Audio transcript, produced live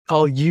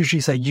I'll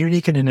usually say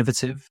unique and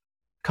innovative,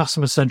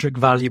 customer-centric,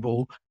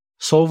 valuable,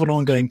 solve an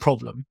ongoing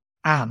problem,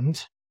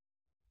 and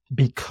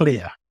be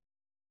clear.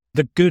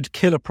 The good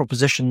killer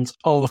propositions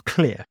are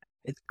clear.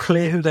 It's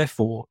clear who they're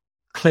for,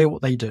 clear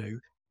what they do.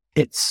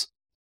 It's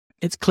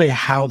clear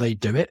how they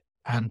do it.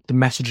 And the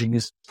messaging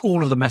is,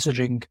 all of the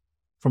messaging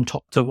from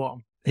top to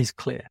bottom is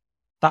clear.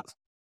 That's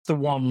the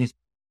one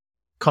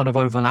kind of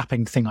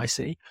overlapping thing I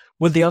see.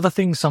 With the other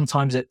things,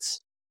 sometimes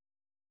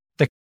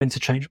they're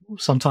interchangeable.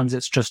 Sometimes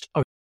it's just,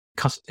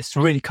 it's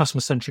a really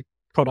customer-centric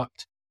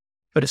product,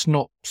 but it's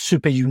not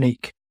super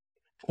unique.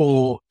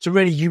 Or it's a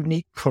really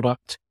unique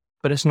product,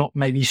 but it's not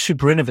maybe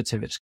super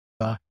innovative. It's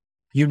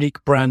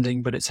unique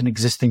branding, but it's an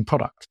existing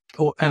product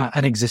or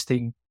an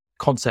existing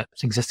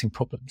concept, existing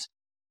problems.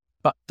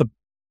 But the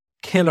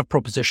killer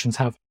propositions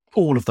have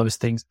all of those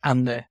things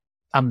and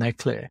they're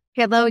clear.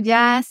 Hello,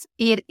 Jazz.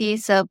 It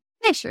is a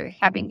pleasure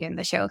having you on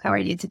the show. How are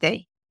you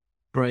today?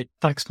 Great.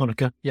 Thanks,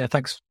 Monica. Yeah,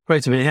 thanks.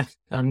 Great to be here.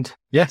 And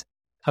yeah,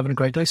 having a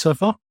great day so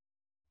far.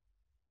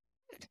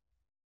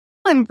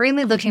 I'm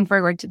really looking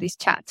forward to this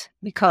chat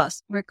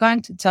because we're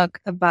going to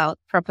talk about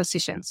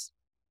propositions.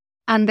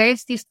 And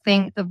there's this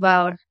thing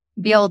about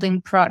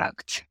building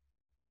product,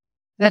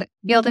 that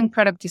building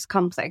product is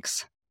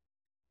complex,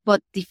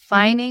 but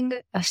defining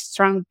a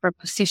strong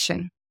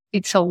proposition,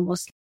 it's not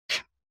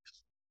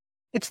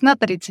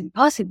that it's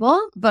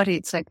impossible, but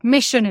it's like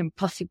mission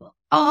impossible.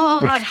 Oh,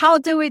 right. How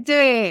do we do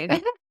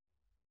it?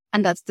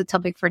 And that's the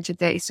topic for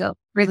today. So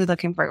really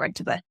looking forward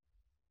to that.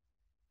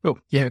 Oh,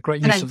 yeah,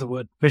 great use of the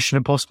word mission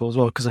impossible as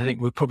well, because I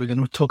think we're probably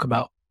going to talk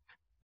about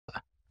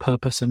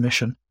purpose and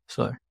mission.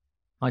 So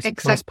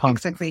nice pun.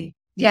 Exactly.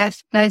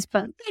 Yes, nice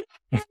pun.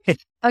 Okie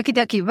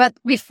dokie. But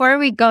before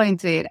we go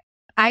into it,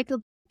 I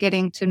could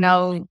getting to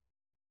know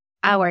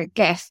our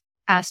guests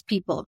as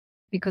people,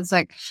 because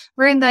like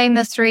we're in the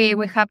industry,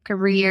 we have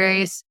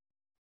careers,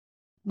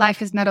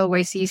 life is not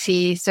always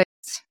easy. So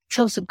it's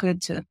also good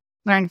to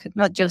learn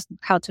not just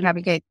how to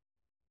navigate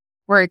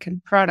work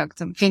and product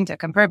and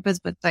fintech and purpose,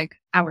 but like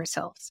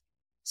ourselves.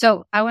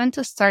 So I want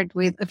to start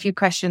with a few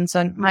questions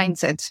on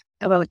mindset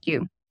about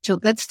you. So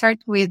let's start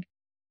with,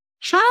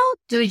 how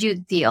do you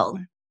deal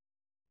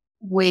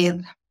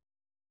with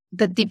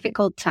the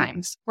difficult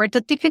times, where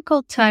the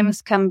difficult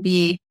times can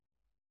be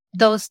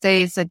those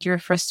days that you're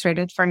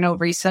frustrated for no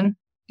reason,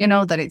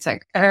 that it's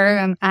like,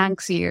 I'm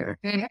anxious,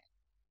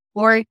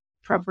 or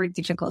proper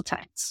difficult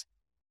times?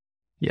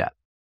 Yeah.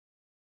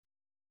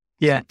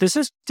 Yeah, this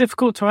is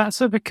difficult to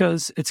answer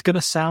because it's going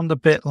to sound a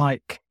bit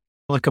like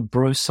a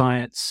bro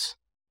science,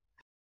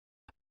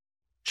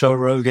 Joe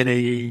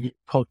Rogan-y,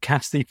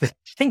 podcasty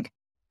thing.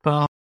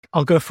 But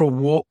I'll go for a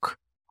walk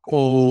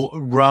or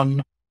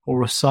run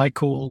or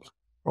recycle,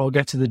 or I'll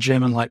get to the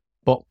gym and like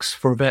box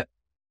for a bit.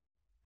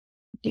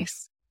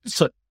 Yes.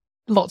 So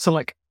lots of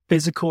like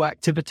physical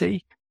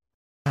activity.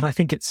 And I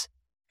think it's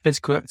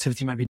physical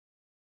activity maybe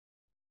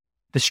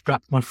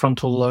distracts my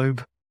frontal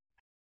lobe,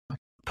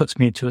 puts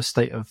me into a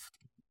state of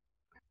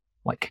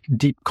like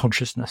deep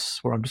consciousness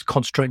where I'm just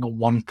concentrating on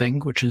one thing,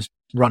 which is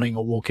running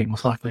or walking or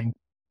cycling,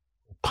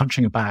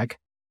 punching a bag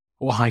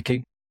or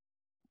hiking.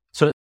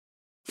 So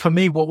for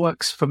me, what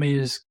works for me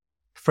is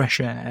fresh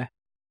air,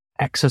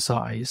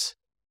 exercise,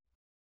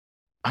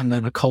 and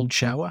then a cold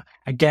shower.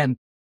 Again,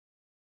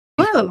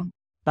 whoa,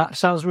 that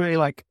sounds really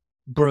like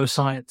bro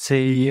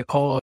sciencey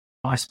or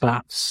ice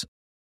baths,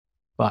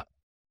 but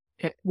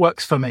it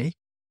works for me.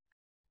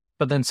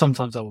 But then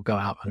sometimes I will go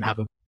out and have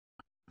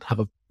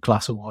a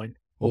glass of wine,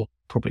 or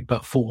probably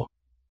about 4.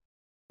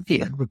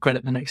 Yeah. And regret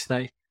it the next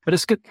day. But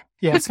it's good.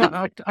 Yeah, it's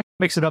I can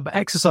mix it up. But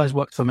exercise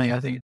works for me. I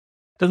think it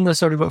doesn't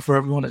necessarily work for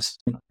everyone. It's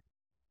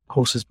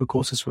horses for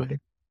courses, really.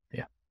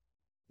 Yeah.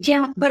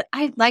 Yeah, but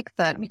I like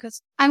that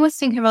because I was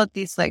thinking about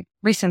this like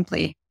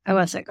recently. I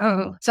was like,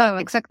 oh, so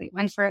exactly.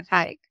 Went for a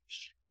hike.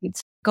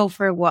 It's go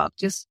for a walk,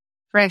 just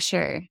fresh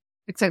air.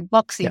 It's like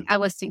boxing. Yeah. I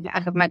was thinking,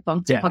 I have my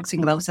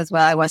boxing gloves as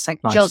well. I was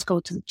like, nice. Just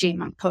go to the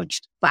gym and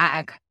punch the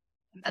bag.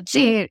 That's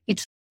it.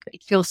 It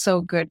feels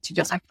so good to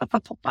just like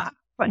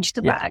punch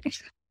the bag.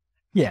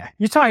 Yeah,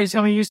 you tire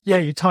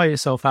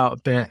yourself out a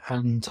bit,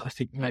 and I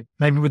think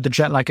maybe with the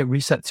jet lag, it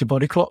resets your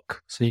body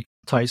clock, so you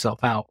tire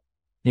yourself out.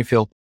 You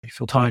feel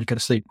tired, go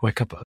to sleep,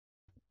 wake up at a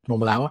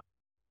normal hour.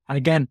 And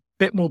again,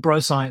 bit more bro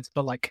science,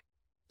 but like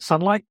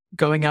sunlight,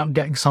 going out and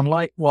getting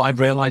sunlight. What I've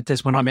realized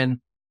is when I'm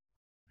in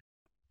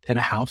a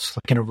house,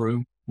 like in a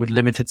room with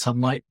limited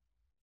sunlight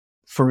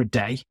for a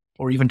day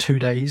or even 2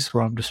 days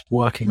where I'm just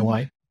working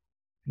away, it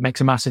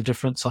makes a massive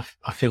difference.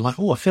 I feel like,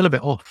 I feel a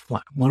bit off.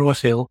 Like, what do I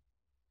feel?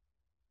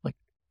 Like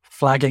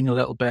flagging a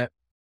little bit.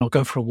 I'll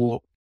go for a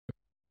walk,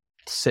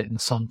 sit in the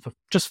sun for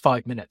just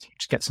 5 minutes,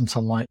 just get some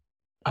sunlight,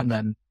 and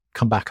then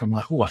come back. And I'm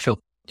like, I feel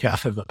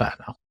a bit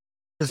better now.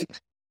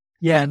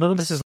 Yeah, none of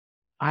this is,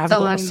 I haven't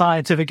got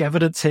scientific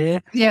evidence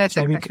here. Yeah,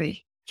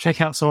 exactly.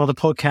 Check out some other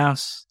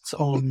podcasts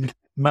on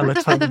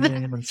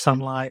melatonin and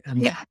sunlight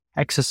and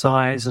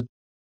exercise. And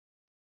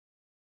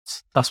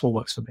that's what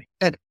works for me.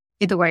 Good.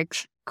 It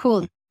works.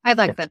 Cool. I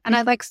like that. And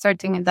I like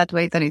starting in that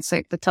way, that it's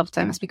like the tough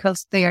times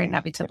because they are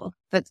inevitable.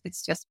 But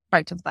it's just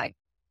part of life.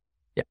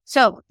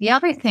 So the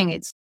other thing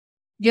is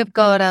you've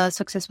got a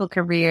successful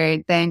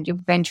career, then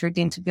you've ventured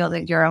into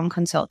building your own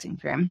consulting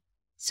firm.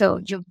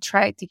 So you've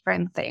tried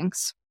different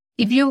things.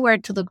 If you were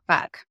to look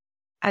back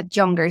at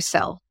younger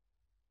self,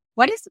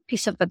 what is the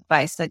piece of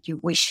advice that you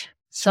wish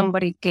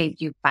somebody gave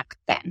you back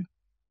then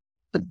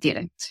but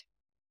didn't?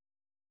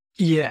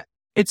 So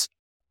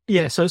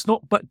it's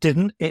not but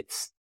didn't,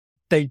 it's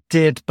they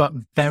did but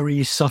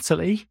very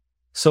subtly.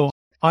 So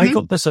I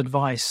got this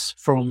advice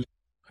from,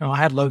 I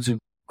had loads of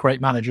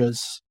great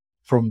managers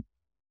from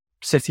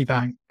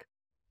Citibank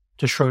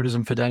to Schroders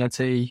and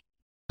Fidelity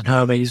and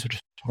Hermes, which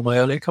is one of my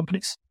earlier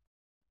companies.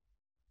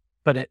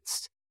 But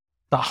it's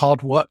that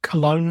hard work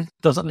alone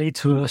doesn't lead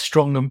to a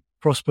strong and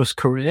prosperous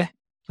career.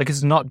 Like,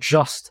 it's not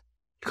just,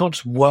 you can't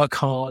just work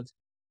hard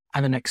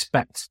and then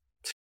expect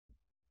to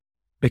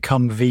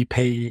become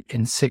VP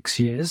in 6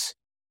 years.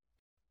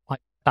 Like,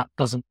 that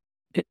doesn't,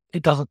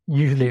 it doesn't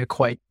usually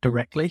equate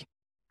directly.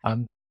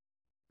 And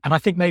I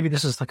think maybe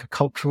this is like a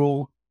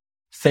cultural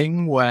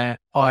thing where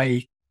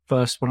when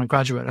I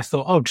graduated, I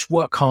thought, oh, just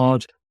work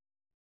hard,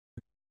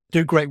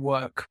 do great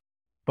work,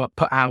 but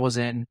put hours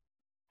in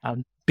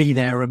and be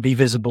there and be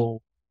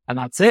visible. And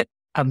that's it.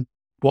 And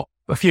what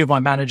a few of my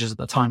managers at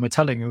the time were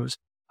telling me was,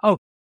 oh,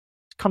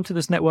 come to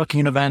this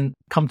networking event,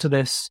 come to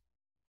this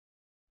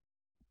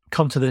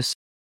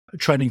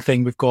training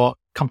thing we've got,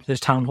 come to this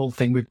town hall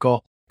thing we've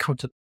got, come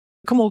to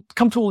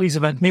all these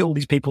events, meet all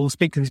these people,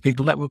 speak to these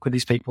people, network with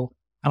these people.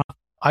 And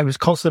I was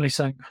constantly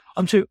saying,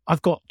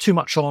 I've got too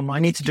much on. I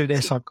need to do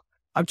this.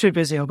 I'm too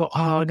busy. I'm going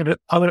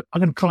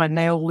to try and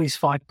nail all these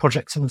 5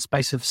 projects in the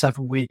space of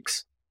 7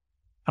 weeks.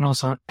 And I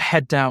was like,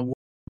 head down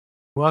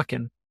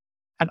working.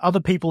 And other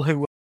people who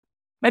were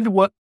maybe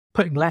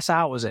putting less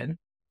hours in,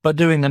 but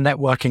doing the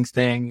networking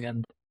thing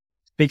and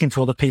speaking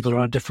to other people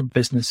around different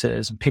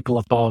businesses and people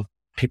above,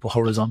 people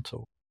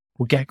horizontal,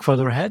 will get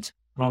further ahead.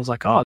 And I was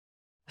like, oh,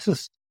 this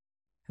is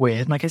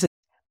weird. And I guess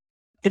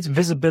it's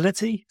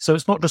visibility. So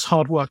it's not just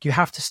hard work. You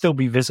have to still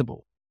be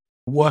visible.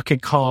 Working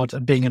hard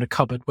and being in a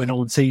cupboard where no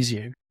one sees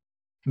you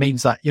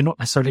means that you're not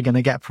necessarily going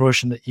to get a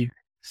promotion that you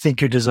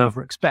think you deserve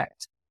or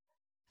expect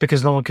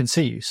because no one can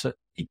see you. So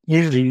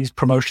usually these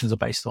promotions are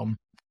based on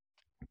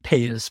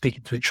peers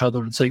speaking to each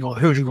other and saying, oh,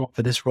 who do you want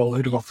for this role?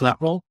 Who do you want for that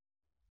role?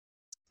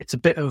 It's a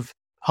bit of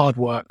hard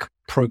work,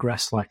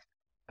 progress, like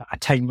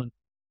attainment,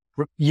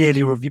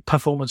 yearly review,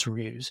 performance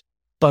reviews,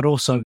 but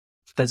also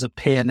there's a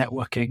peer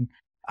networking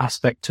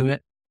aspect to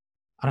it.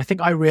 And I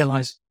think I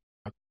realized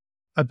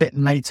a bit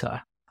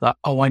later that,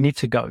 I need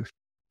to go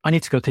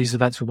to these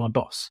events with my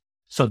boss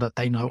so that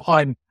they know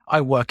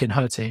I work in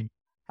her team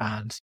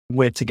and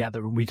we're together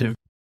and we do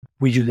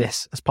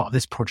this as part of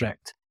this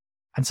project.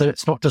 And so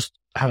it's not just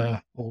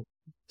her or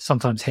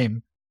sometimes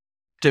him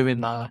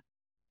being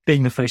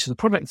the face of the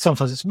project.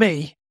 Sometimes it's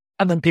me,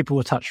 and then people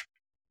attach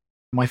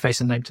my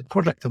face and name to the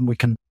project,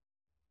 and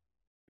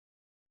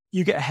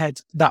you get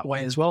ahead that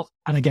way as well.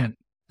 And again,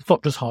 it's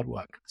not just hard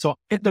work. So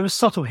there were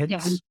subtle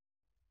hints,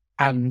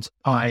 and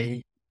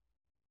my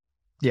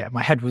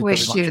head was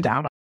very much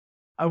down.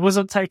 I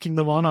wasn't taking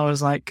them on. I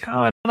was like,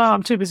 oh, no,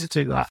 I'm too busy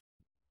to do that.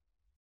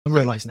 I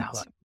realize now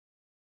that.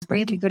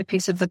 Really good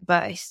piece of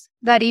advice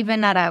that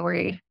even at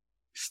our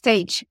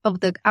stage of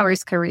our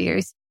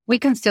careers, we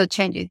can still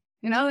change it.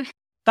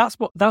 That's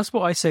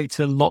what I say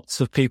to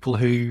lots of people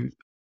who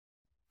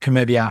can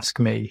maybe ask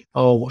me,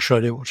 oh, what should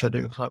I do? What should I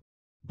do? It's like,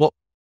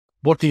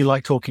 what do you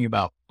like talking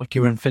about? Like,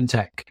 you're in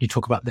FinTech, you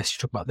talk about this, you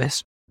talk about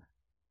this.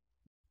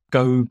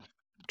 Go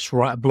just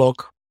write a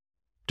blog,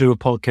 do a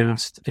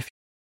podcast.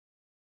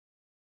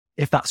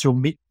 If that's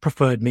your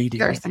preferred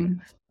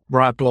medium,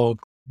 write a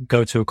blog,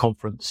 go to a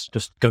conference,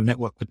 just go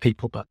network with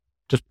people, but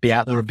just be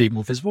out there and be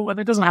more visible. And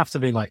it doesn't have to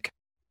be like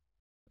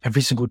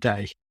every single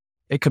day.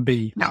 It could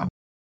be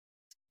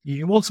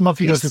once a month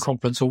you go to a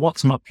conference, or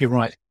once a month you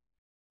write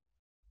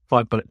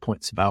 5 bullet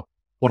points about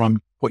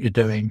what you're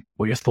doing,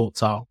 what your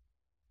thoughts are,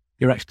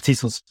 your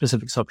expertise on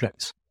specific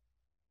subjects.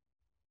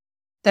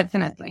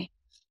 Definitely.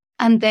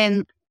 And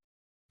then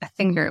I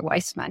think you're a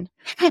wise man.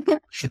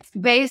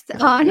 Based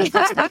on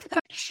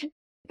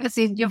because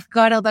you've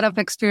got a lot of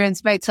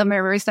experience, made some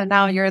errors, and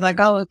now you're like,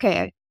 oh,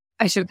 okay,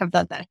 I should have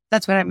done that.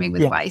 That's what I mean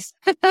with wise.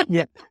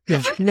 I'm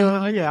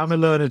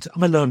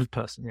a learned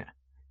person.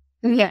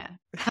 Yeah.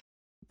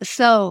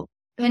 So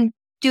when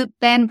you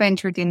then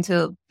ventured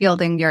into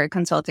building your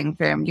consulting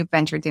firm, you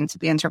ventured into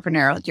the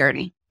entrepreneurial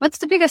journey. What's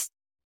the biggest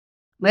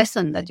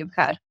lesson that you've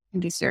had in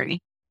this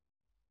journey?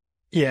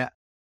 Yeah.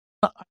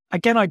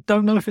 Again, I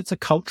don't know if it's a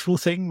cultural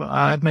thing, but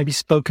I've maybe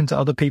spoken to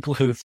other people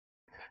who've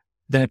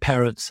their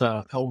parents,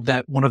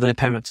 one of their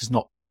parents is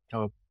not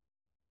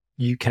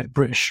UK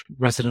British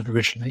resident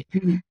originally.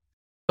 Mm-hmm.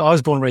 I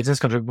was born and raised in this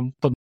country,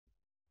 but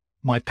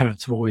my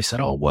parents have always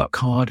said, "Oh, work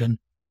hard and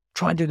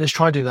try and do this,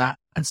 try and do that."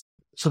 And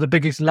so the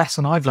biggest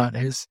lesson I've learned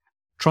is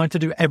trying to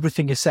do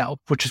everything yourself,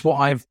 which is what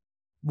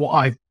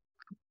I've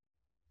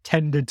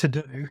tended to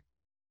do,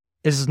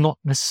 is not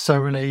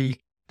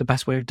necessarily the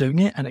best way of doing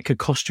it, and it could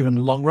cost you in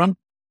the long run.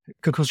 It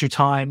could cost you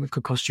time, it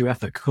could cost you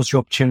effort, it could cost you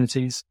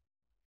opportunities.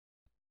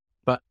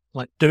 But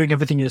like doing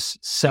everything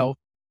yourself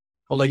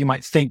Although you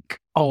might think,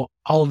 oh,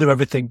 I'll do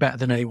everything better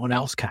than anyone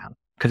else can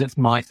because it's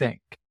my thing.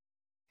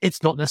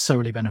 It's not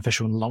necessarily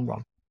beneficial in the long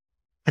run.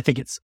 I think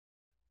it's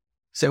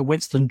a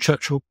Winston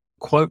Churchill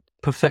quote,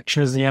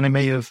 perfection is the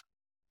enemy of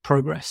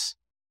progress.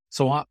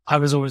 So I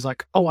was always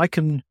like, oh,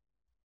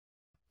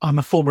 I'm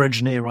a former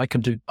engineer. I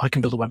can build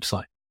a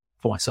website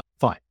for myself.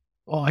 Fine.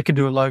 Or I can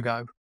do a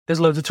logo.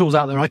 There's loads of tools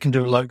out there. I can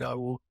do a logo,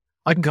 or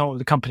I can come up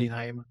with a company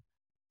name.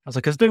 I was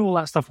like, I was doing all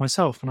that stuff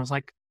myself. And I was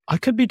like, I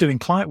could be doing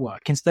client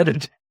work instead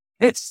of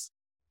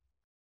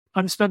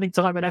I'm spending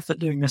time and effort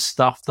doing this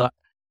stuff that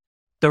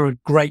there are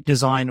great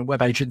design and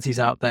web agencies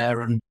out there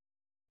and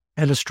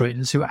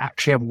illustrators who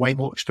actually have way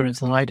more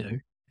experience than I do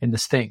in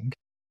this thing.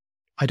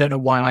 I don't know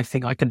why I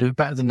think I can do it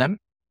better than them.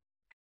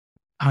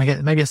 I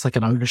get maybe it's like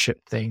an ownership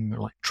thing,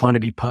 like trying to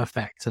be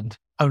perfect and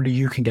only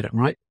you can get it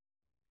right.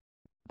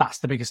 That's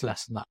the biggest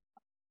lesson. That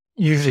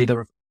usually there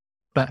are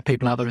better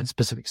people out there in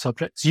specific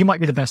subjects. You might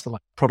be the best at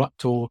like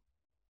product or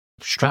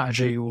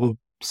strategy or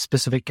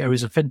specific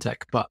areas of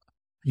fintech, but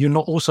you're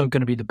not also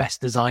going to be the best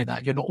designer.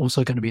 You're not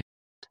also going to be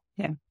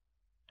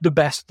the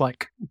best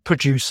like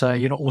producer.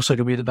 You're not also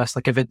going to be the best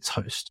like events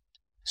host.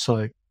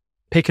 So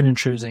picking and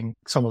choosing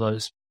some of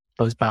those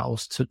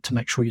battles to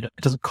make sure it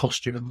doesn't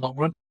cost you in the long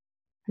run.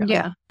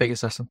 Yeah.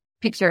 Biggest lesson.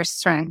 Pick your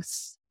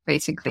strengths,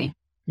 basically.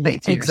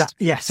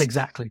 Exactly. Yes,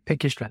 exactly.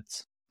 Pick your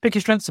strengths. Pick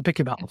your strengths and pick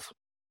your battles.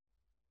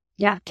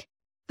 Yeah,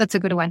 that's a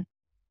good one.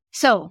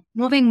 So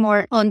moving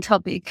more on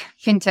topic,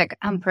 fintech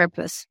and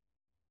purpose.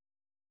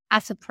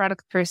 As a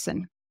product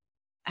person,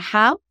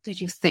 how do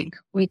you think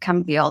we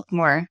can build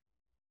more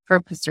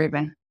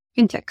purpose-driven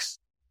fintechs?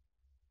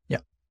 Yeah.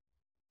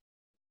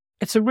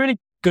 It's a really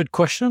good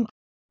question.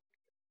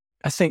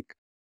 I think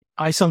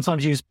I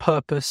sometimes use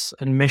purpose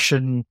and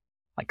mission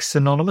like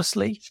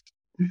synonymously.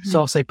 Mm-hmm.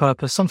 So I'll say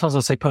purpose. Sometimes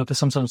I'll say purpose.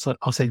 Sometimes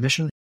I'll say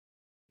mission.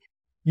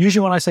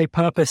 Usually when I say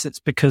purpose, it's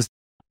because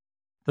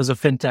there's a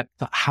fintech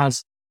that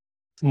has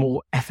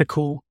more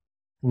ethical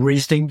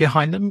reasoning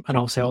behind them. And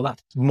I'll say, oh,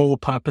 that's more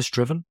purpose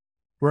driven.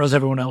 Whereas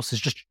everyone else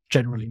is just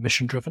generally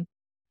mission driven.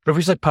 But if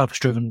we say purpose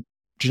driven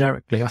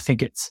generically, I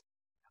think it's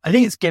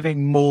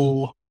giving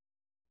more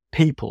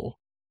people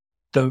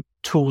the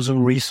tools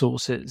and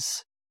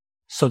resources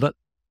so that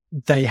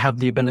they have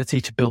the ability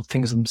to build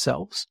things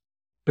themselves.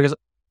 Because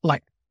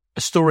like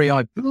a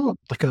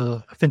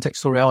fintech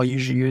story I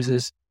usually use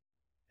is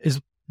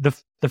the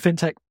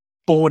fintech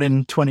born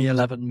in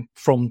 2011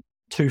 from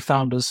two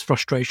founders'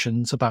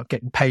 frustrations about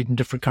getting paid in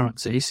different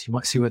currencies. You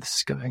might see where this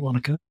is going,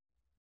 Monica.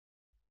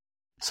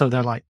 So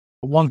they're like,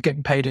 one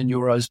getting paid in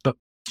euros, but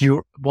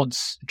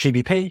wants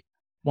GBP.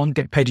 One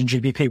getting paid in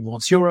GBP,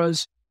 wants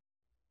euros.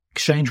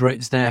 Exchange rate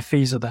is there,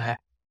 fees are there.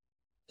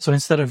 So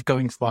instead of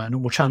going via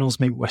normal channels,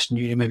 maybe Western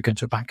Union, maybe going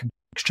to a bank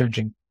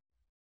and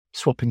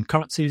swapping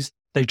currencies,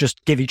 they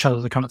just give each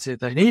other the currency that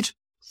they need,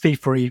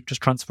 fee-free,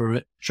 just transfer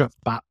it, show up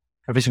back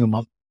every single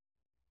month.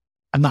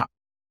 And that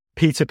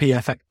P2P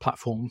FX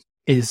platform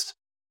is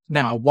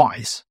now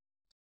Wise.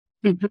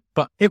 Mm-hmm.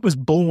 But it was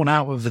born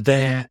out of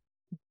their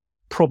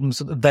problems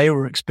that they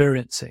were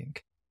experiencing.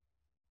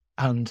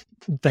 And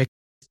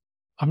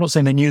I'm not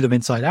saying they knew them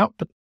inside out,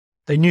 but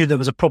they knew there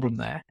was a problem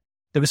there.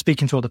 They were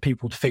speaking to other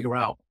people to figure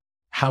out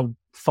how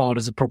far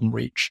does the problem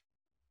reach.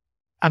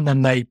 And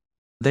then they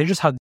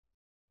just had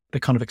the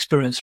kind of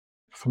experience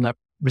from their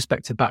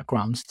respective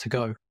backgrounds to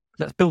go,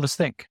 let's build this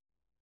thing.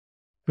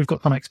 We've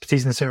got some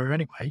expertise in this area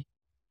anyway.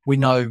 We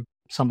know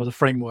some of the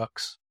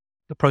frameworks,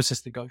 the process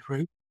they go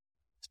through.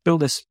 Let's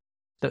build this,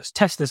 let's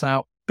test this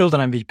out, build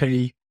an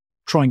MVP,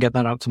 try and get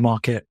that out to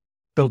market,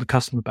 build a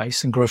customer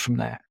base and grow from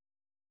there.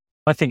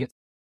 I think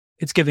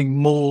it's giving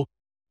more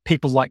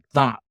people like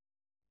that,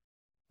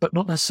 but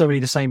not necessarily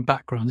the same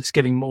background. It's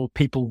giving more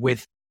people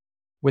with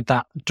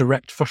that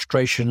direct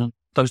frustration and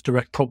those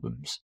direct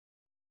problems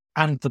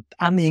and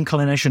the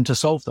inclination to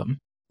solve them,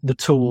 the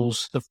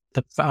tools,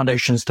 the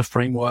foundations, the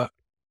framework,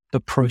 the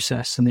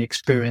process and the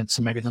experience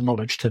and maybe the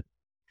knowledge to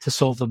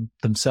solve them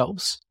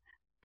themselves.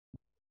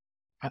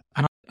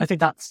 And I think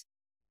that's,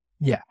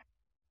 yeah.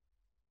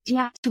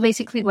 Yeah. So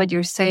basically what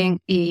you're saying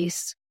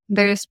is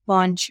there's a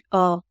bunch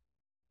of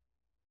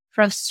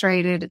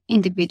frustrated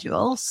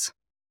individuals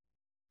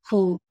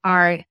who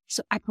are,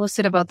 so I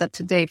posted about that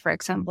today, for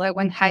example. I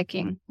went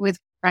hiking with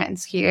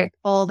friends here,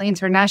 all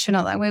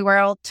international, and we were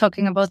all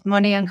talking about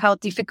money and how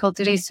difficult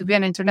it is to be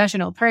an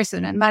international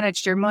person and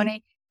manage your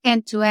money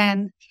end to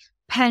end,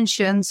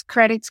 pensions,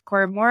 credit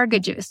score,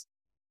 mortgages.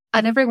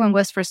 And everyone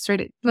was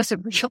frustrated. It was a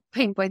real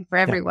pain point for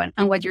everyone. Yeah.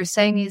 And what you're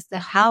saying is that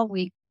how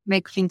we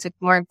make fintech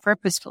more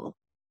purposeful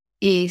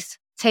is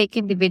take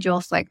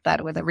individuals like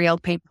that with a real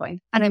pain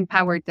point and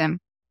empower them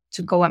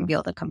to go and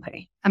build a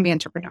company and be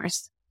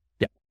entrepreneurs.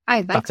 Yeah.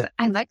 I like that.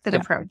 I like that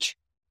approach.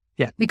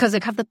 Yeah. Because they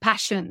have the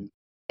passion.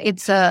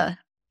 It's and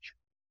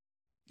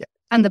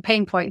the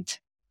pain point.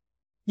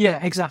 Yeah,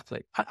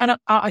 exactly. And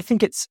I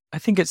think it's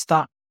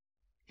that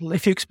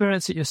if you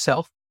experience it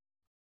yourself,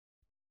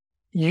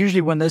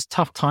 usually when there's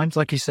tough times,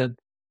 like you said,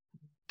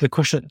 the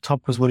question at the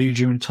top was, what do you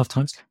do during tough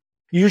times?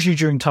 Usually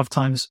during tough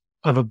times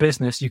of a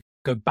business, you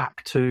go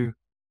back to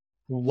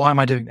why am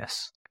I doing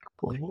this?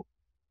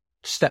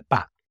 Step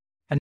back.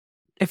 And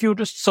if you're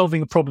just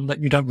solving a problem that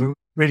you don't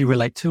really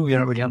relate to, you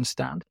don't really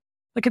understand,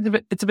 like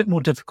it's a bit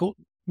more difficult.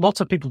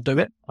 Lots of people do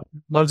it.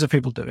 Loads of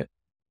people do it,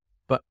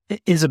 but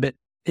it is a bit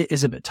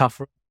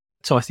tougher.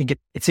 So I think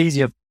it's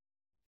easier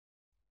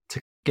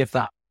to give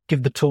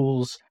the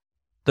tools,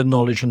 the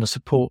knowledge and the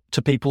support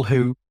to people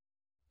who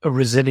are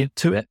resilient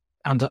to it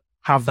and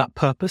have that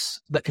purpose,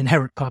 that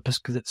inherent purpose,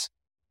 because it's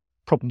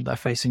a problem they're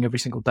facing every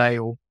single day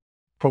or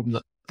problem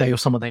that they or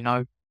someone they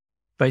know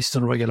faced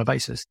on a regular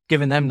basis.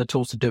 Giving them the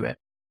tools to do it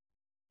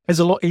is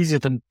a lot easier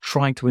than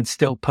trying to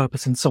instill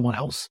purpose in someone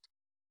else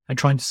and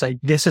trying to say,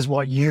 this is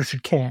why you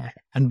should care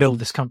and build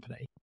this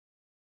company.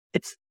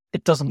 It's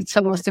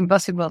almost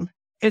impossible.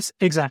 It's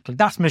exactly,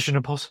 that's mission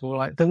impossible.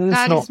 Like That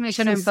is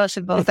mission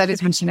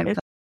impossible.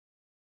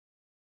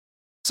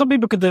 Some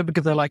people could do it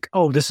because they're like,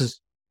 oh,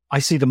 I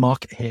see the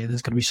market here.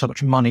 There's going to be so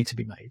much money to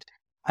be made.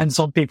 And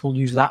some people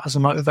use that as a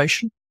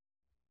motivation.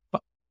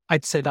 But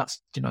I'd say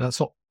that's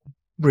not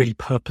really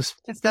purpose.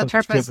 It's not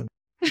purpose.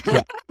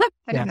 Yeah.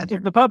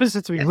 If the purpose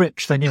is to be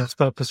rich, then it's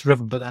purpose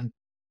driven. But then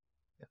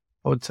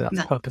I would say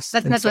that's purpose.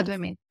 That's not what I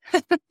mean.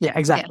 Yeah,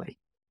 exactly. Yeah.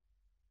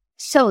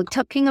 So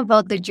talking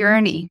about the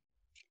journey,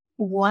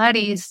 what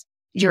is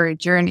your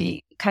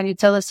journey? Can you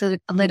tell us a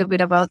little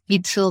bit about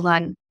Bitsul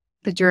and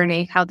the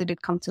journey? How did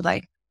it come to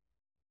life?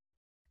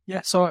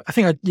 Yeah, so I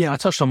think I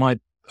touched on my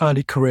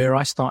early career.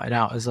 I started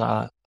out as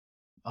a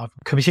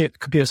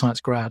computer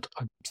science grad.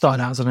 I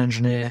started out as an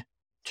engineer,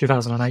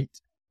 2008,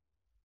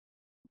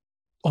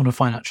 on a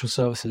financial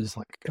services,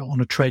 like on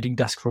a trading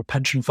desk for a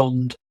pension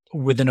fund.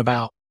 Within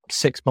about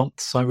 6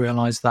 months, I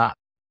realized that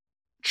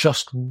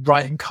just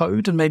writing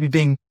code and maybe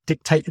being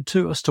dictated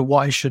to as to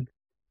what I should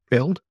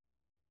build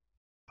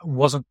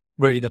wasn't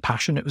really the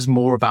passion. It was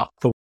more about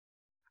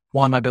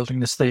why am I building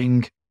this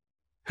thing?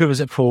 Who is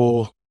it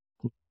for?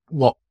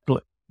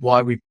 Why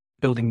are we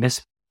building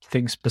this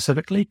thing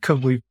specifically?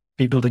 Could we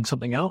be building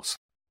something else?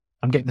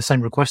 I'm getting the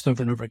same request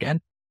over and over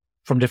again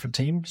from different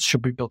teams.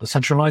 Should we build a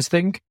centralized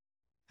thing?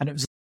 And it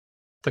was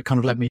that kind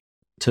of led me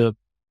to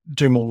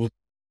do more.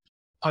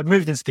 I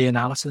moved into the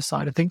analysis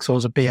side of things. So I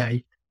was a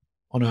BA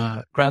on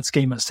a grad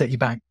scheme at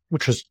Citibank,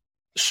 which was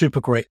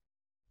super great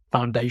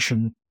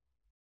foundation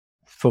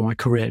for my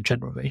career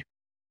generally.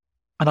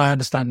 And I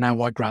understand now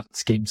why grad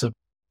schemes are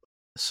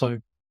so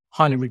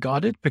highly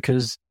regarded,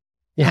 because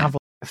you have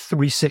a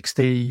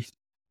 360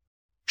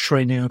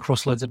 training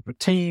across loads of different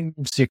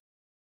teams.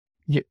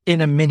 You're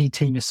in a mini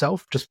team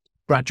yourself, just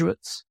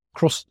graduates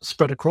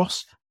spread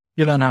across.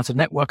 You learn how to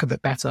network a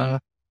bit better.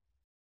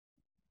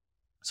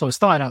 So I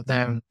started out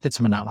there and did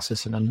some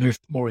analysis and then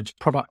moved more into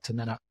product. And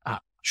then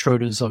at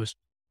Schroders, I was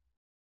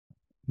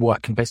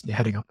working, basically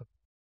heading up an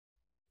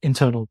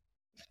internal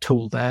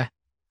tool there.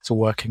 So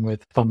working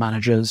with fund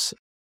managers,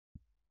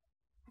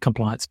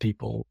 compliance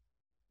people,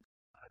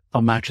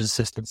 fund managers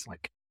assistants,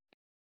 like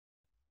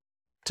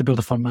to build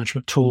a fund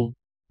management tool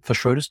for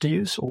Schroders to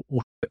use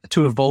or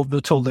to evolve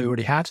the tool they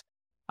already had.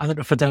 And then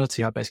at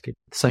Fidelity, I basically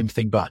did the same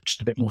thing, but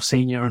just a bit more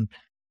senior and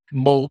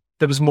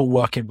there was more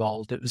work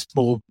involved. It was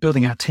more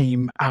building our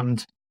team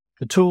and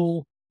the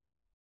tool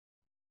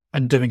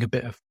and doing a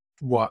bit of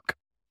work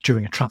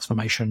during a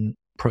transformation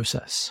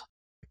process.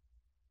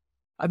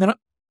 And then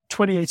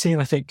 2018,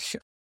 I think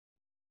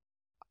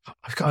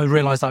I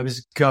realized I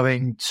was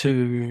going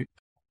to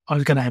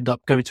end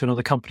up going to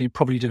another company,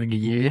 probably doing a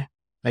year,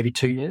 maybe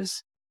 2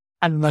 years.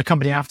 And the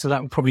company after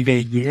that would probably be a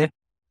year,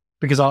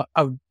 because I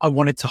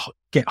wanted to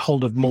get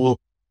hold of more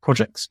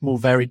projects, more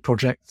varied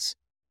projects,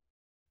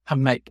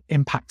 and make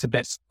impact a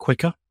bit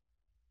quicker.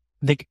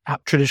 I think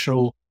at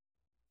traditional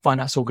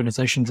finance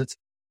organizations,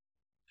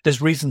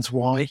 there's reasons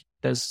why.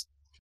 There's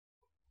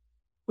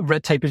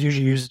red tape is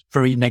usually used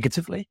very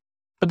negatively,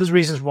 but there's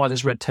reasons why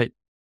there's red tape.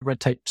 Red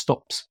tape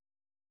stops.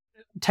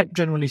 Tech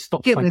generally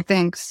stops.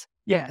 Thanks.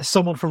 Yeah,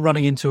 someone from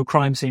running into a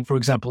crime scene, for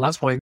example.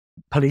 That's why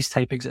police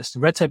tape exists.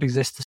 Red tape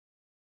exists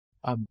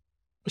to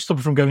stop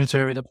it from going into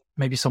an area that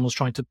maybe someone's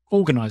trying to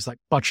organize, like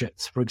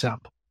budgets, for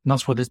example. And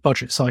that's why there's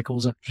budget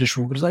cycles at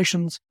traditional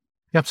organizations.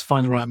 You have to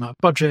find the right amount of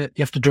budget.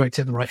 You have to direct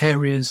it in the right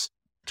areas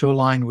to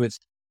align with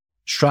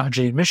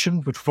strategy and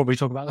mission, which we'll probably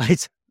talk about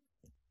later.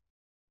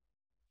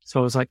 So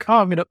I was like,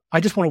 I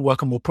just want to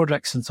work on more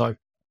projects. And so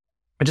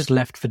I just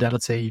left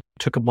Fidelity,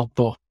 took a month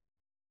off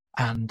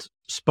and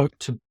spoke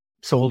to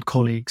some old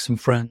colleagues and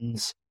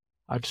friends.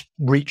 I just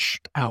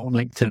reached out on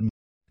LinkedIn.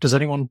 Does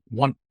anyone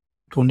want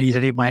or need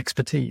any of my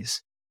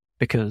expertise?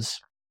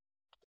 Because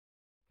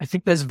I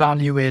think there's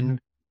value in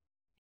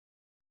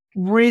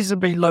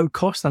reasonably low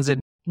cost, as in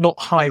not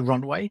high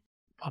runway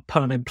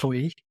per an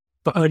employee,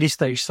 but early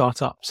stage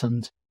startups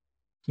and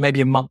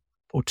maybe a month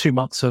or 2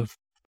 months of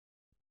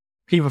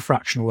either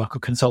fractional work or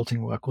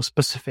consulting work or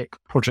specific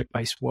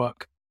project-based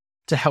work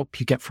to help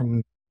you get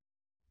from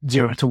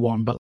 0 to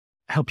 1, but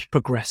help you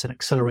progress and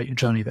accelerate your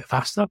journey a bit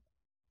faster.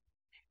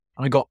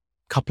 And I got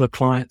a couple of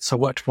clients. I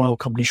worked for my old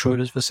company,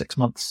 Schroders, for 6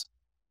 months,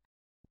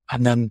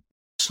 and then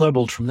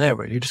snowballed from there.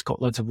 Really, just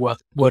got loads of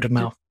word of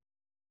mouth.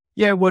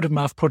 Yeah, word of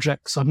mouth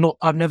projects.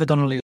 I've never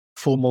done any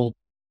formal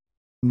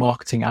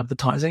marketing,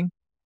 advertising.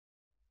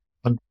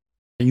 And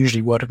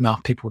usually word of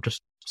mouth, people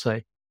just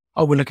say,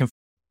 oh, we're looking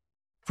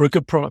for a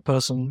good product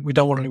person. We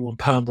don't want anyone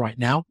perm right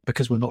now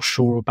because we're not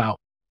sure about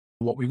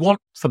what we want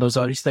for those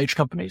early stage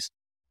companies.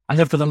 And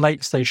then for the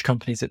late stage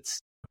companies,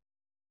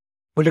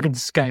 we're looking to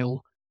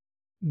scale.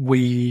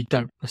 We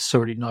don't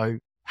necessarily know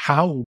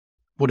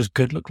what does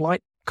good look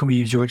like? Can we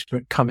use your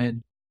experience, come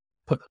in,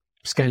 put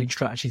scaling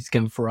strategies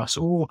together for us?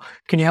 Or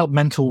can you help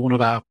mentor one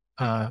of our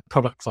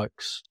product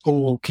folks?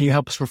 Or can you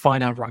help us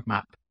refine our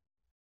roadmap?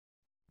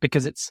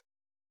 Because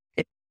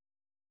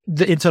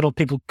the internal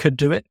people could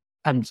do it,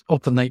 and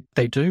often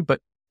they do, but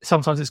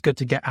sometimes it's good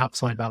to get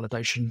outside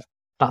validation.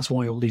 That's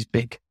why all these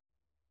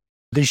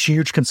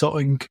huge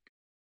consulting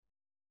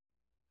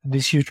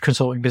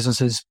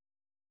businesses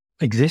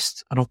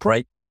exist and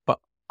operate. But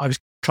I was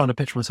trying to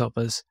picture myself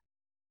as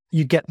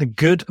you get the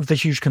good of the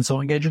huge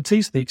consulting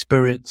agencies, the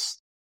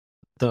experience,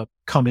 the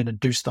come in and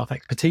do stuff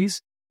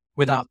expertise,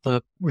 without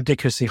the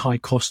ridiculously high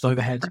cost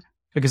overhead,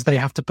 because they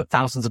have to put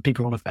thousands of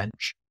people on a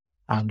bench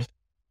and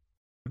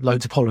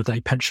loads of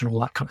holiday, pension, all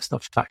that kind of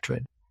stuff to factor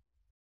in.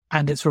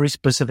 And it's very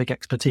specific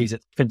expertise.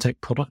 It's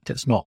FinTech product.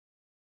 It's not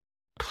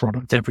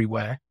product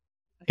everywhere.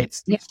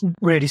 It's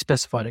really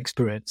specified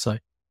experience. So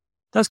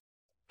that's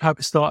how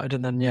it started.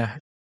 And then,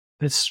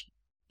 it's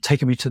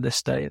taken me to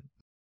this day.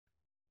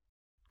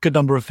 Good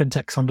number of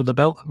FinTechs under the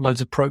belt,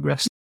 loads of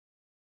progress,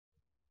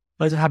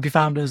 loads of happy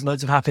founders,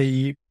 loads of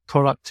happy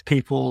product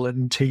people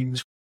and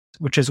teams,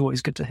 which is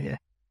always good to hear.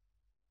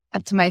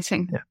 That's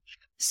amazing. Yeah.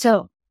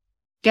 So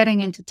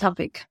getting into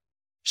topic,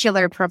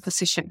 killer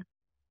proposition.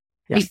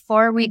 Yeah.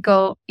 Before we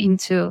go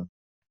into,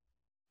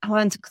 I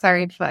want to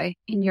clarify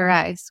in your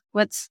eyes,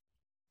 what's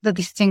the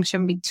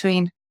distinction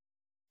between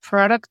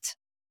product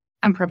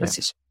and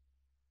proposition?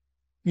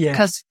 Yeah.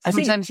 Because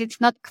sometimes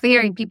it's not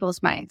clear in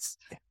people's minds.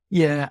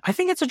 Yeah, I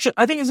think it's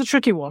a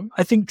tricky one.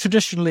 I think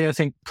traditionally,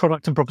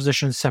 product and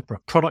proposition is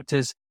separate. Product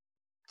is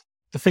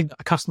the thing that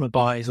a customer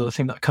buys or the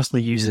thing that a customer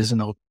uses, and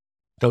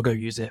they'll go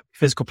use it.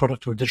 Physical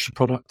product or a digital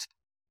product,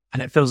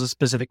 and it fills a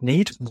specific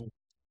need,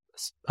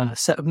 a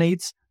set of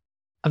needs.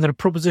 And then a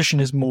proposition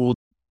is more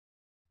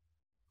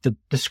the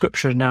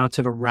description and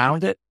narrative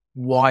around it.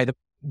 Why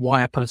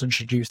a person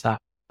should use that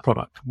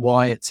product,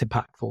 why it's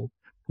impactful,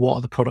 what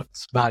are the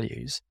product's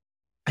values.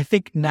 I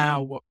think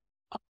now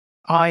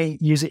I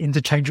use it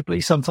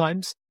interchangeably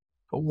sometimes,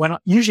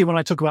 but usually when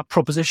I talk about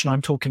proposition,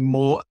 I'm talking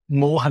more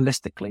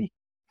holistically,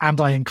 and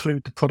I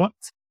include the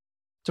product.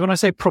 So when I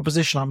say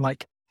proposition, I'm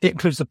like, it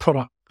includes the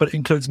product, but it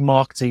includes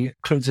marketing, it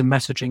includes the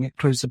messaging, it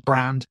includes the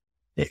brand,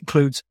 it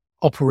includes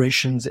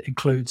operations, it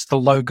includes the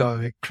logo,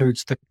 it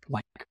includes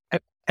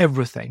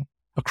everything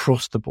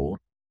across the board.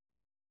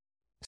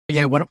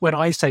 Yeah, when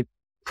I say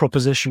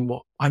proposition,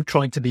 what I'm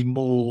trying to be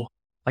more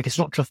like, it's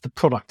not just the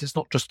product, it's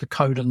not just the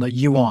code and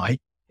the UI,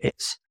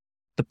 it's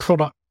the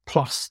product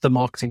plus the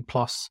marketing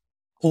plus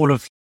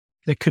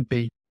there could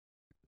be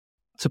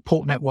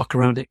support network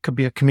around it, could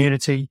be a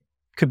community,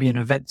 could be an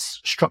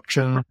events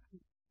structure,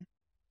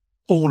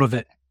 all of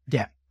it.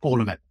 Yeah,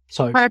 all of it.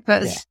 So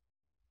purpose.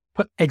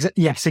 Yeah.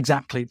 Yes,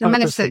 exactly. The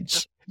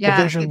message. The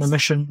vision, the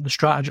mission, the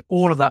strategy,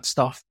 all of that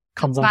stuff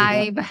comes under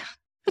vibe.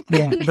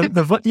 That.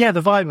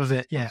 The vibe of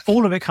it. Yeah.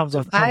 All of it comes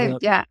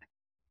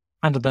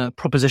under the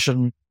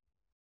proposition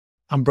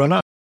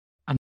umbrella.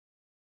 And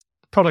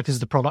product is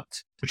the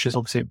product, which is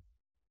obviously a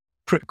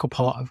critical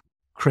part of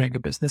creating a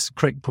business,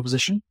 creating a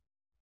proposition.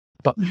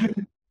 But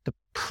the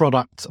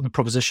product and the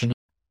proposition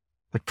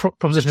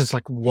is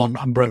like one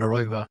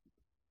umbrella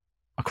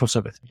across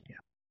everything. Yeah.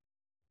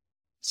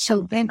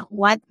 So then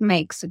what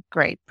makes a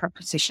great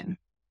proposition?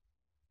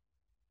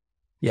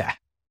 Yeah,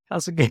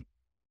 that's a good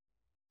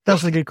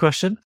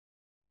question.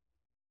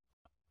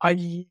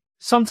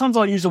 Sometimes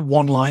I'll use a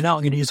one-liner. I'm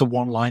going to use a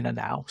one-liner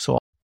now. So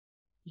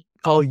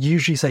I'll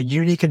usually say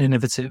unique and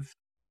innovative,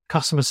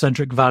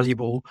 customer-centric,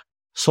 valuable,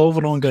 solve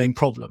an ongoing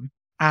problem,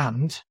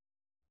 and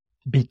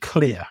be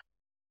clear.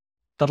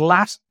 The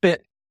last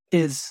bit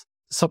is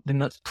something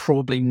that's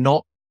probably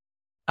not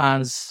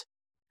as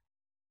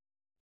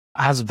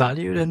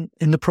valued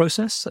in the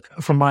process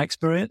from my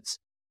experience.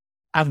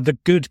 And the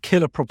good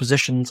killer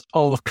propositions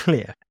are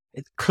clear.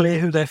 It's clear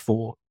who they're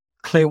for,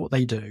 clear what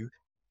they do.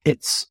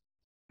 It's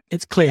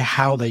clear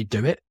how they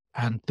do it.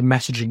 And the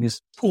messaging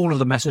is, all of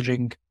the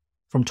messaging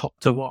from top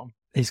to bottom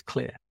is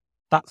clear.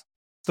 That's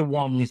the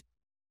one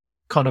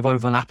kind of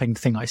overlapping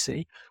thing I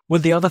see.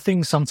 With the other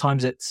things,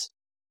 sometimes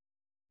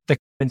they're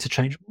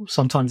interchangeable.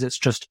 Sometimes it's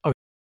just,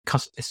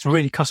 it's a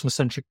really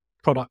customer-centric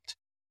product,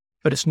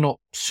 but it's not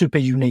super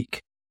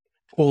unique.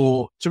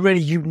 Or it's a really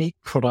unique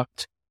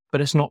product,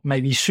 but it's not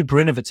maybe super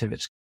innovative.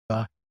 It's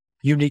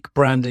unique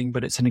branding,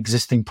 but it's an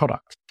existing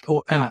product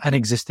or an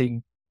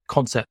existing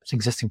concept,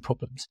 existing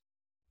problems.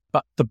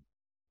 But the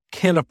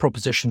killer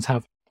propositions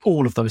have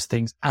all of those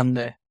things and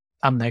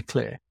they're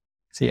clear.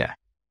 So yeah,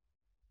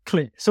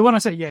 clear. So when I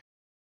say,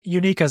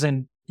 unique as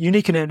in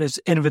unique and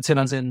innovative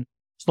as in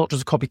it's not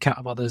just a copycat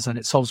of others and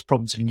it solves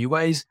problems in new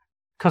ways,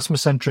 customer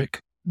centric,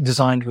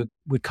 designed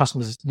with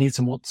customers' needs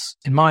and wants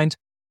in mind.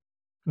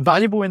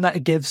 Valuable in that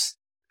it gives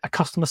a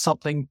customer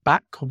something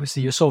back,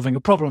 obviously you're solving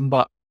a problem,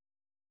 but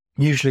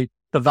usually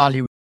the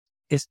value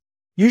is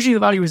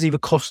either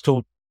cost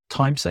or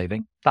time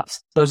saving.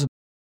 Those are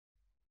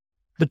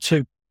the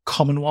two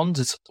common ones.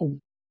 It's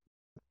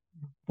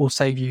will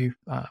save you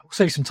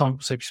some time,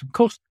 will save you some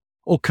cost,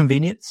 or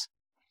convenience.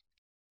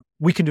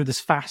 We can do this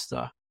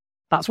faster.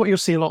 That's what you'll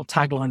see a lot of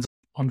taglines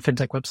on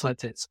fintech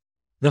websites. It's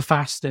the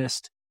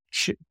fastest,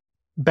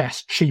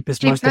 best,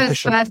 cheapest, most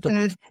efficient.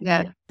 Fastest,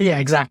 yeah,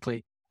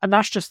 exactly. And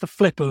that's just the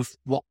flip of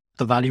what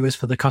the value is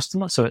for the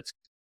customer. So it's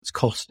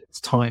cost, it's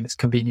time, it's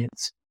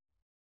convenience,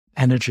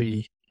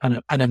 energy,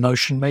 and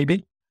emotion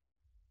maybe.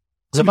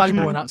 So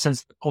valuable in that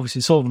sense,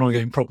 obviously solve an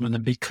ongoing problem and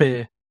then be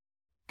clear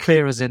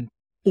as in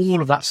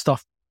all of that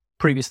stuff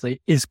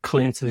previously is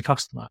clear to the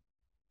customer.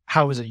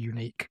 How is it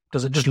unique?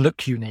 Does it just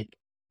look unique?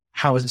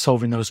 How is it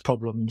solving those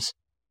problems?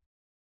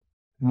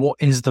 What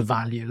is the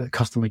value that the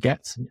customer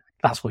gets? And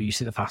that's where you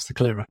see the faster,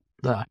 clearer,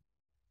 the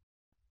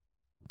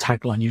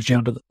tagline usually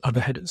under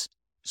headers.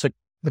 So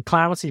the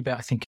clarity bit,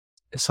 I think,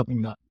 is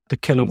something that the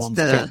killer ones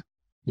get.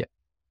 Yeah.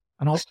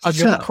 And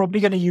I'm probably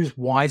going to use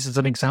Wise as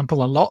an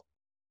example a lot.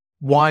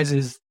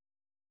 Wise's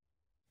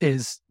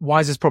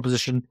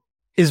proposition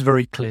is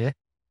very clear.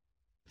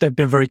 They've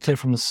been very clear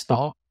from the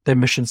start. Their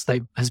mission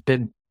statement has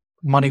been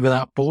money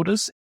without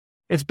borders.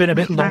 It's been a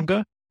bit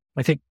longer.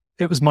 I think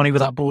it was money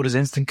without borders,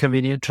 instant,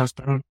 convenient,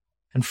 transparent,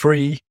 and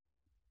free.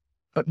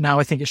 But now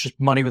I think it's just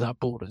money without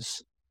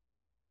borders.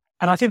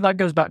 And I think that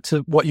goes back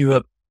to what you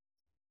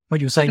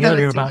were saying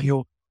earlier about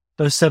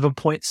those 7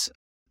 points.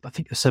 I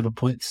think there's 7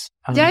 points.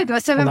 It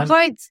was 7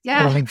 points.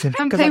 Yeah,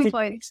 10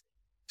 points.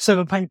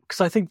 7 points,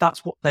 because I think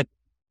that's what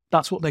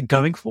they're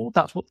going for.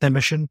 That's what their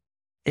mission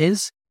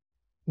is.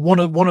 One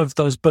of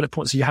those bullet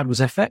points that you had was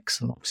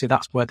FX, and obviously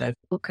that's where they're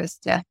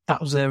focused. Yeah,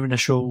 that was their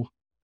initial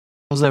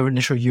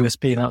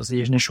USP, and that was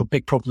the initial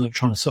big problem they're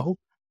trying to solve.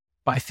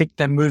 But I think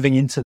they're moving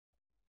into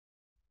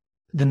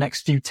the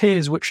next few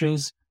tiers, which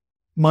is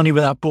money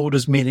without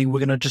borders, meaning we're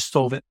going to just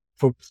solve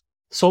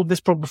this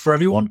problem for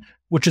everyone,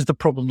 which is the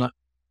problem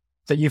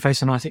that you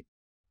face, and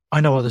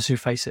I know others who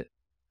face it,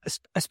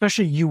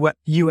 especially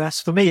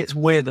US. For me, it's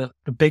where the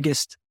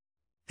biggest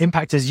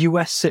impact is.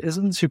 US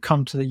citizens who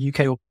come to the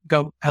UK or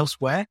go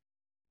elsewhere,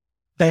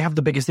 they have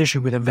the biggest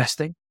issue with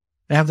investing.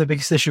 They have the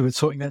biggest issue with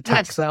sorting their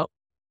tax out.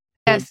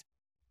 Yes.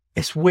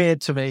 It's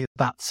weird to me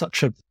that's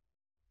such a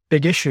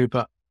big issue,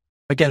 but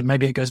again,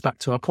 maybe it goes back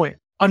to our point.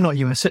 I'm not a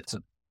US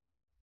citizen.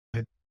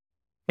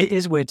 It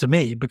is weird to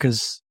me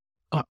because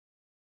on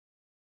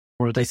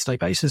a day-to-day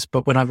basis,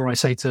 but whenever I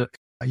say to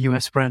a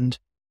US friend,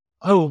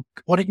 oh,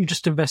 why don't you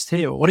just invest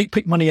here? Or why don't you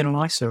put money in an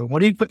ISA? Or why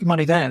don't you put your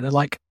money there? They're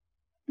like,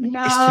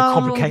 no, it's too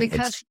complicated.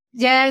 Because,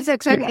 yes,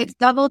 exactly. Yeah. It's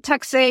double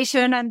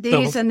taxation and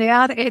this and the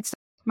other. It's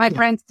my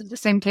friends do the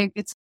same thing.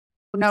 It's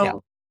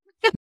no.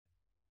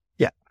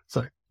 Yeah.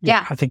 So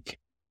I think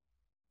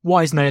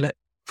Wise nail it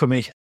for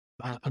me.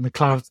 And the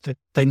clarity,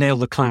 they nail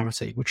the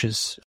clarity, which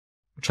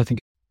I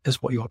think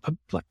is what you want.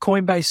 Like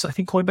Coinbase, I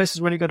think Coinbase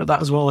is really good at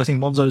that as well. I think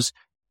Monzo's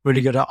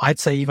really good at, I'd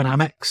say even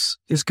Amex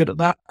is good at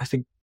that. I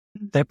think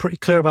they're pretty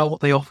clear about what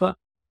they offer.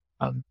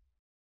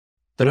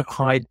 They don't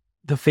hide.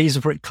 The fees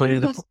are pretty clear.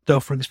 The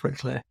offering is pretty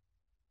clear.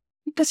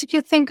 Because if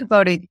you think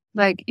about it,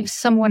 like if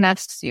someone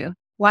asks you,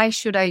 why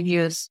should I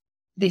use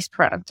this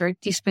product or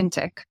this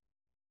fintech?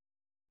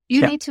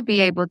 You need to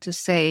be able to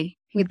say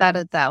without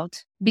a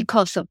doubt,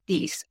 because of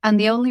this. And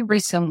the only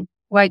reason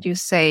why you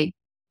say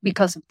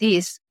because of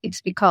this,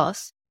 it's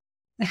because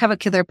they have a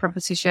killer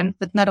proposition,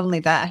 but not only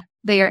that,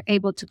 they are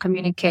able to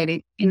communicate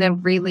it in a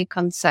really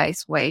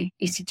concise way,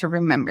 easy to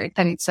remember.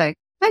 Then it's like,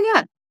 oh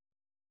yeah,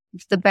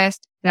 it's the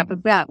best, blah, blah,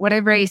 blah,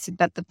 whatever it is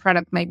that the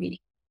product may be.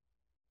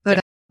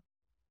 But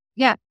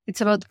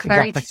it's about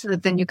clarity so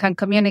that then you can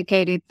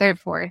communicate it.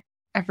 Therefore,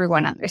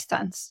 everyone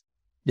understands.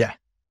 Yeah.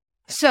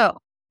 So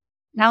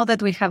now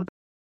that we have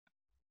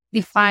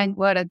defined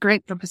what a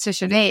great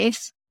proposition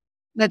is,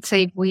 let's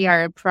say we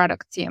are a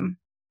product team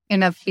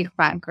in a big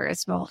bank or a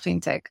small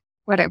fintech,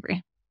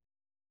 whatever.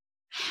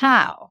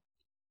 How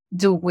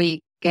do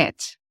we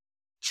get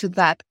to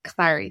that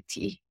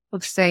clarity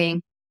of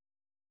saying,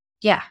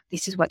 yeah,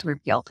 this is what we're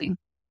building?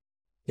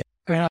 Yeah.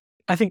 I mean,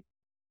 I think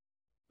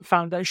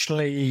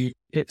foundationally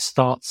it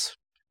starts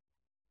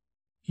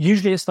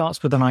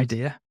with an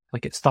idea.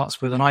 Like it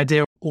starts with an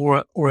idea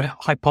or a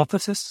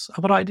hypothesis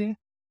of an idea.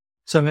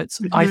 So it's,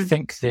 I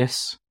think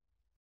this,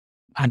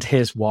 and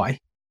here's why.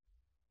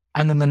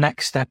 And then the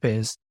next step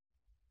is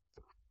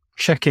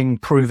checking,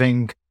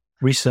 proving,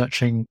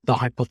 researching the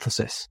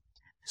hypothesis.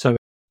 So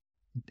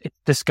it's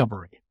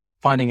discovery,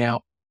 finding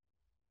out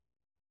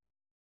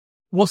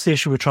what's the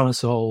issue we're trying to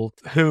solve,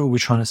 who are we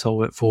trying to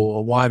solve it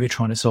for, why are we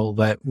trying to solve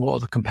it, what are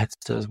the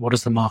competitors, what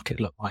does the market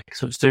look like?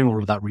 So it's doing all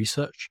of that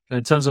research. And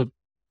in terms of,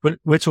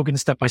 we're talking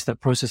step-by-step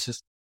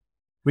processes,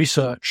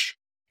 research,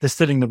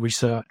 distilling the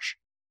research,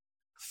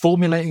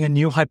 formulating a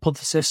new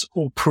hypothesis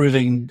or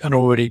proving an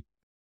already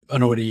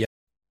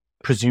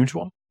presumed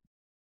one.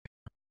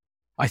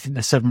 I think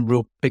there's 7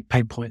 real big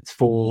pain points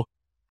for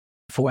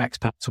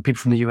expats or people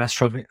from the US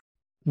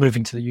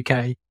moving to the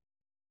UK.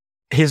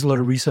 here's a lot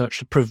of research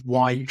to prove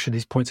why each of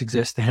these points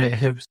exist.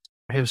 Here's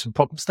some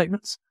problem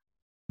statements,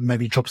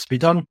 maybe jobs to be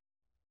done,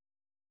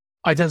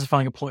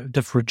 identifying a point of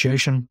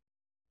differentiation,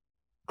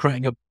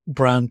 creating a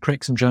brand,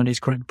 creating some journeys,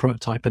 creating a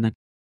prototype, and then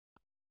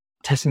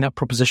testing that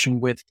proposition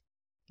with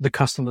the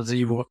customers that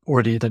you've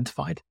already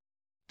identified.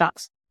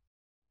 That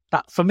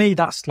for me,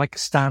 that's like a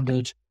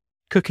standard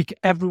cookie.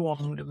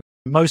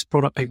 Most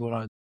product people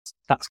know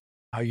that's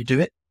how you do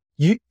it.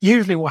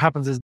 Usually what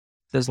happens is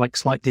there's like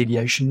slight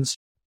deviations.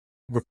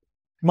 You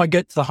might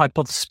get to the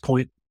hypothesis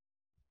point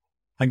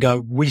and go,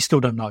 we still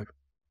don't know.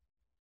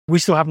 We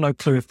still have no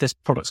clue if this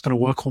product's going to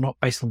work or not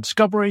based on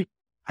discovery.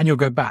 And you'll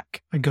go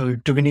back and go,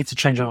 do we need to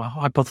change our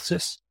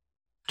hypothesis?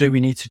 Do we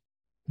need to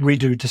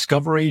redo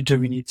discovery? Do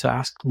we need to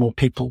ask more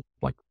people,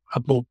 like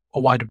a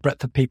wider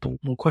breadth of people,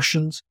 more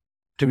questions?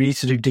 Do we need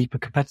to do deeper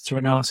competitor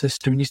analysis?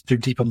 Do we need to do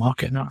deeper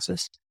market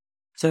analysis?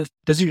 So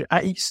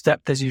at each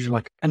step, there's usually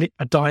like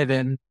a dive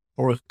in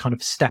or a kind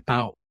of step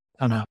out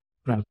and a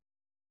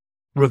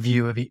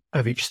review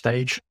of each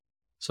stage.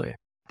 So yeah,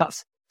 I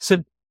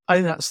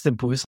think that's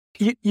simple. It's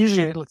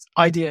usually it's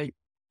ideate,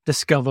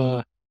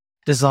 discover,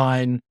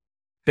 design,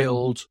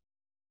 build,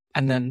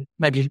 and then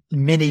maybe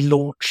mini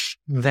launch,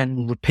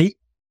 then repeat.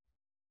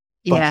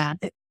 But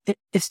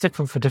it's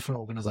different for different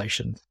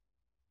organizations.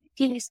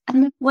 Yes.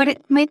 And what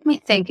it made me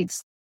think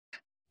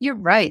you're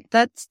right.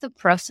 That's the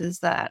process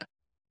that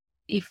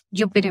if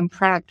you've been in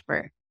product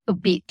for a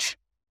bit,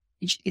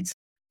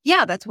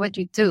 that's what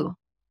you do.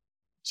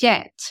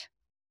 Yet,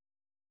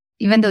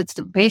 even though it's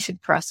the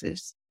basic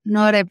process,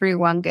 not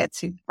everyone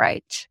gets it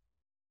right.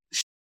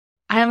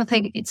 I don't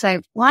think it's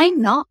like, why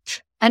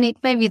not? And it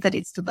may be that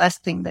it's the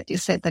last thing that you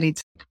said, that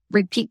it's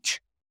repeat.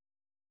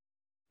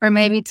 Or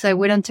maybe it's like,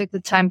 we don't take the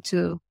time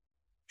to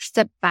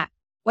step back.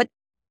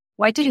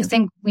 Why do you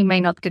think we may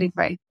not get it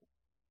right?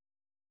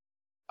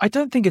 I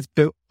don't think it's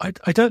built. I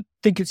don't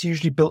think it's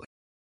usually built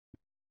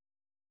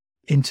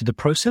into the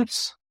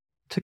process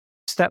to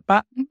step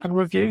back and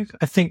review.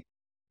 I think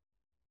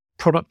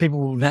product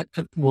people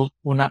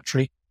will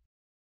naturally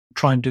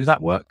try and do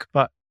that work,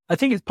 but I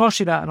think it's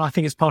partially that, and I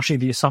think it's partially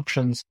the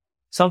assumptions.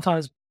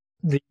 Sometimes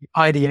the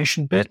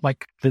ideation bit,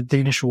 like the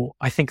initial,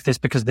 I think this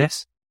because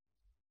this,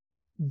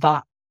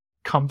 that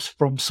comes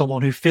from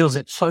someone who feels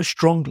it so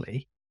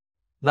strongly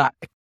that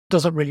it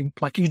doesn't really,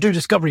 like you do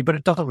discovery, but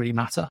it doesn't really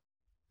matter.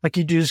 Like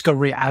you do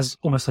discovery as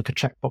almost like a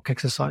checkbox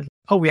exercise.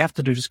 Oh, we have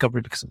to do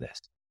discovery because of this.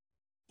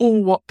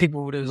 Or what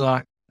people will do is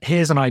like,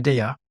 here's an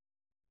idea.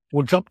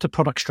 We'll jump to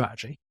product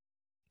strategy.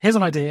 Here's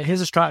an idea.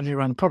 Here's a strategy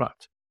around the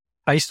product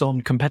based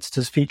on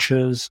competitors'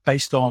 features,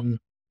 based on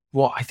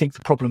what I think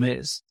the problem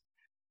is.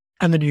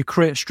 And then you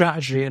create a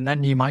strategy, and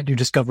then you might do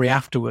discovery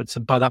afterwards.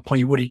 And by that point,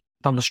 you've already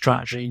done the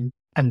strategy.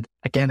 And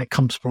again, it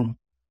comes from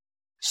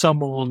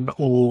someone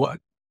or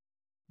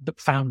the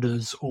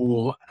founders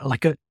or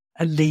like a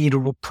lead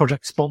or a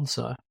project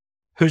sponsor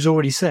who's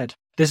already said,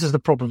 this is the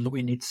problem that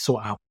we need to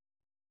sort out.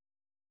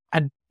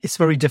 And it's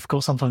very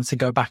difficult sometimes to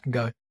go back and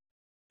go,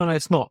 no,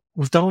 it's not.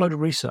 We've done a load of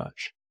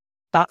research.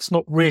 That's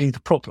not really the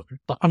problem.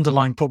 The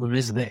underlying problem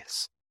is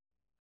this.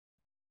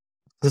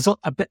 There's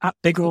a bit at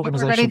bigger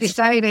organizations.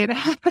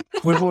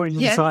 We've already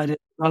decided,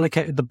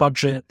 allocated the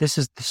budget. This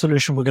is the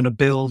solution we're going to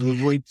build.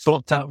 We've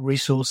blocked out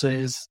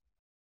resources.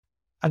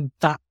 And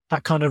that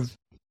kind of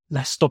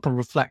let's stop and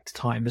reflect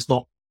time is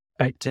not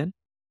baked in.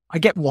 I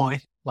get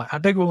why. Like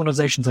at big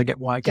organizations, I get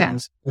why. Again,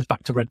 it goes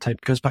back to red tape,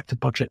 it goes back to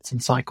budgets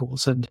and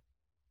cycles and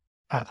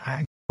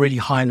a really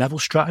high level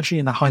strategy,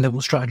 and that high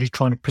level strategy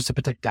trying to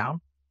precipitate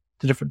down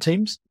to different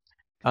teams.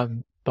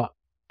 But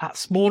at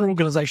smaller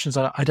organizations,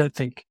 I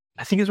think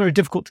it's very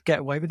difficult to get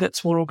away with it,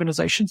 small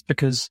organizations,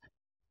 because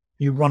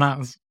you run out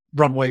of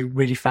runway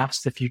really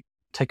fast if you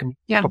take a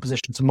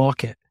proposition to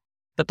market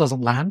that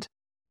doesn't land,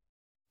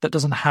 that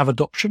doesn't have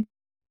adoption.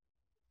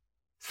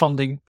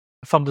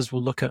 Funders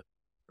will look at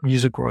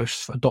user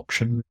growth,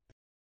 adoption,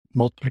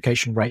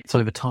 multiplication rates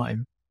over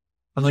time,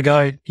 and they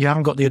go, you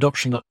haven't got the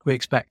adoption that we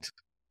expect.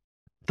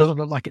 Doesn't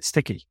look like it's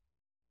sticky.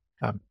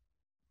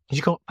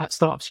 You can't, at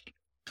startups,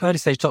 early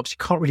stage startups, you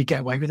can't really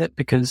get away with it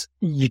because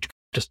you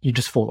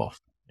just fall off.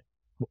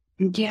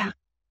 Yeah.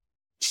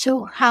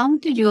 So how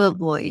do you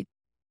avoid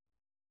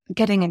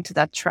getting into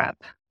that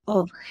trap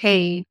of,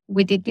 hey,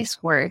 we did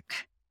this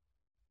work,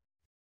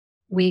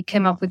 we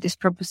came up with this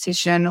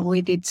proposition,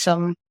 we did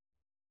some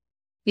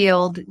we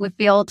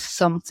built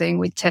something,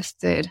 we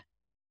tested,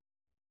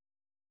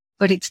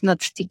 but it's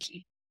not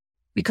sticky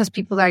because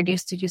people are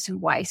used to using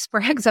Wise, for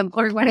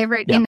example, or whatever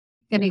in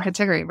any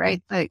category,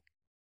 right? Like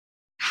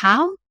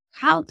how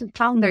the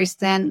founders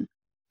then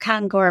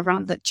can go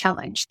around the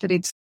challenge that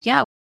it's,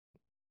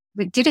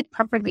 we did it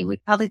properly.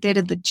 We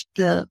validated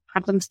the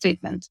problem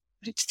statement,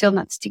 but it's still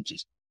not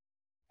sticky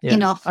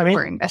enough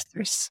for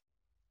investors.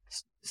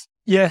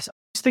 Yes.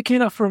 Sticky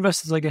enough for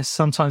investors, I guess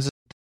sometimes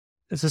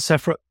it's a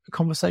separate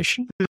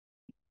conversation.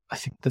 I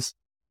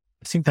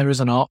think there is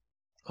an art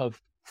of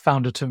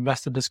founder to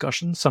investor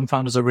discussion. Some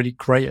founders are really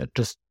great at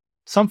just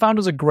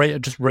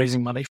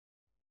raising money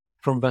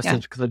from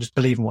investors because they just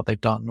believe in what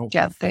they've done.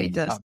 They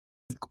do.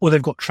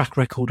 they've got track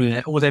record in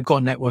it, or they've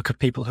got a network of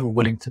people who are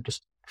willing to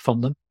just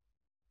fund them.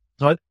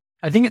 So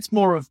I think it's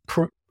more of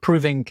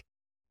proving,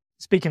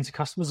 speaking to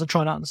customers and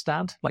trying to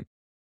understand, like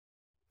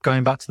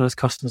going back to those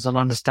customers and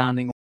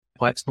understanding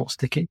why it's not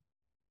sticky.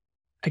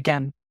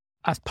 Again,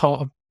 as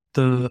part of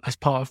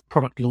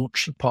product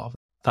launch, part of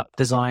that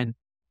design,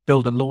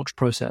 build and launch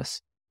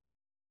process,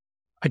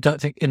 I don't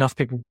think enough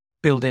people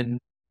build in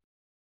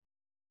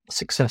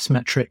success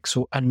metrics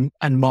and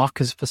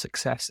markers for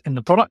success in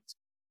the product.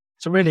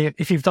 So really,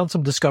 if you've done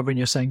some discovery and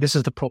you're saying, this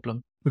is the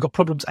problem, we've got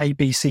problems A,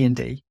 B, C, and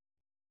D,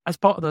 as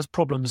part of those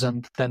problems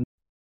and then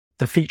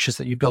the features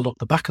that you build off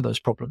the back of those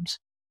problems,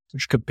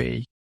 which could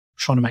be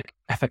trying to make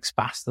FX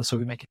faster, so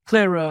we make it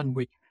clearer, and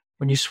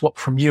when you swap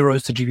from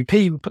euros to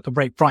GBP, we put the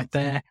rate right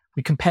there,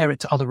 we compare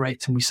it to other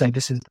rates, and we say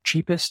this is the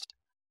cheapest.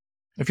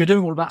 If you're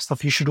doing all of that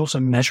stuff, you should also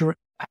measure it.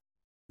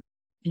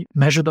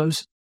 Measure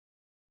those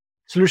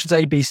solutions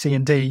A, B, C,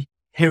 and D.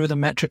 Here are the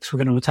metrics we're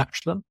going to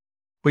attach to them.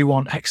 We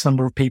want X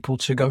number of people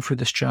to go through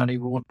this journey.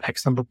 We want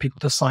X number of people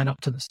to sign up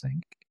to this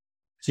thing.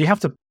 So you have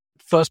to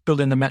first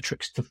build in the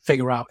metrics to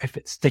figure out if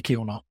it's sticky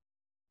or not.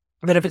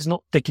 And then if it's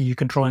not sticky, you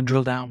can try and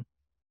drill down.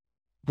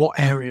 What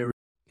area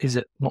is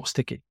it not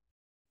sticky?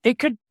 It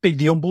could be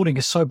the onboarding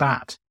is so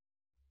bad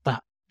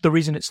that the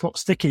reason it's not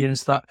sticky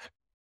is that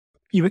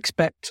you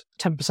expect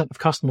 10% of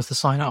customers to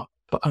sign up,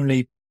 but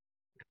only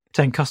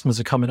 10 customers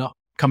are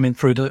coming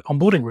through the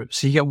onboarding route.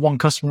 So you get one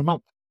customer a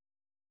month.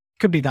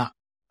 Could be that.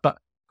 But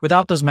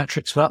without those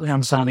metrics, without the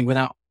understanding,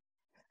 without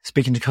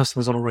speaking to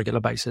customers on a regular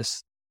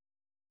basis,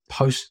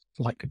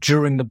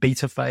 during the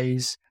beta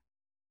phase,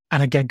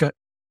 and again,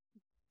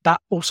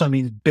 that also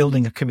means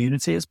building a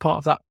community as part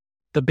of that,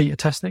 the beta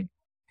testing.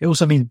 It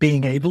also means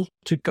being able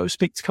to go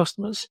speak to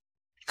customers.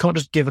 You can't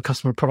just give a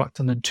customer a product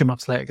and then 2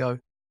 months later go,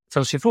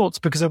 tell us your thoughts,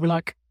 because they'll be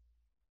like,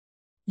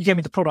 you gave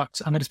me the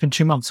product and then it's been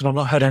 2 months and I've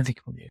not heard anything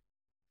from you.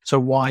 So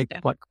why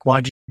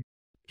do you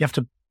have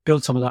to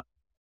build some of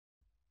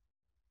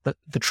that?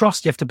 The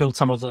trust, you have to build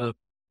some of the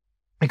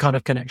kind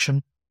of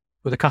connection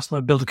with the customer,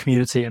 build a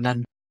community, and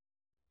then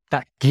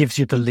that gives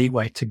you the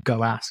leeway to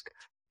go ask,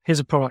 here's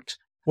a product.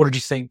 What did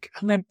you think?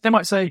 And then they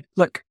might say,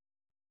 look,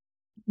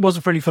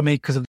 wasn't really for me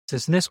because of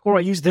this and this, or I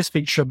used this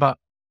feature, but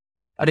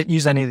I didn't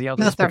use any of the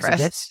others because of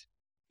this.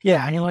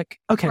 Yeah. And you're like,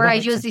 okay. Or I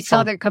use these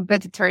other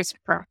competitors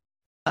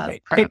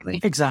probably.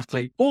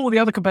 Exactly. Or the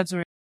other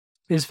competitor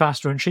is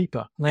faster and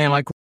cheaper. And they're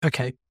like,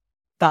 okay,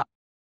 that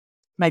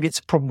maybe it's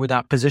a problem with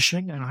our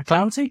positioning and our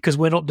clarity, because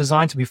we're not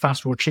designed to be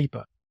faster or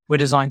cheaper. We're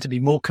designed to be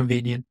more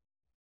convenient,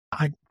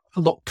 a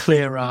lot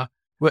clearer.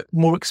 We're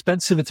more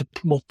expensive. It's a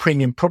more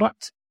premium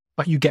product,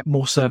 but you get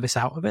more service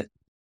out of it.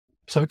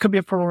 So it could be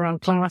a problem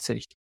around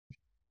clarity.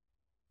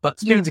 But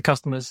speaking to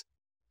customers,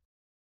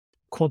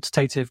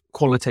 quantitative,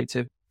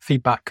 qualitative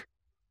feedback,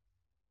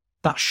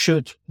 that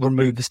should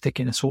remove the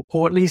stickiness,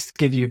 or at least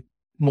give you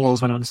more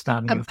of an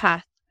understanding of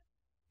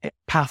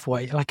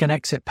pathway, like an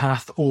exit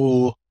path,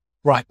 or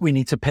right, we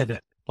need to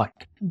pivot.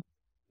 Like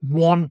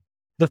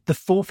the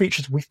 4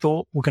 features we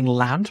thought were going to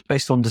land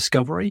based on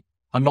discovery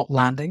are not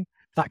landing.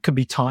 That could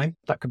be time.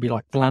 That could be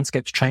like the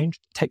landscape's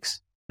changed. It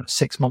takes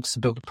 6 months to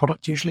build a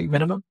product, usually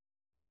minimum.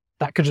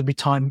 That could just be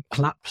time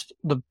collapsed.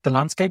 The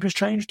landscape has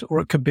changed, or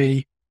it could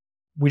be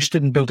we just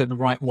didn't build it in the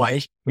right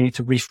way. We need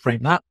to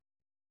reframe that.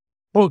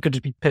 Or it could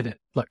just be pivot.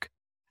 Look,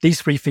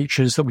 these 3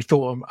 features that we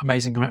thought were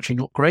amazing are actually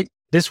not great.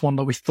 This one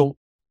that we thought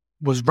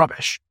was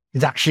rubbish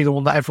is actually the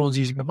one that everyone's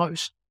using the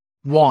most.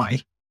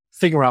 Why?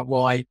 Figure out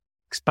why,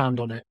 expand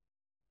on it,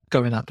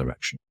 go in that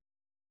direction.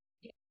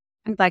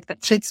 And like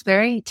that. So it's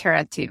very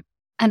iterative.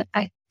 And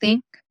I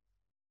think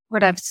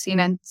what I've seen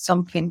in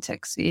some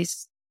fintechs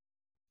is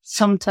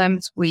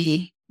sometimes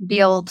we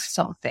build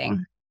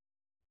something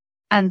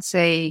and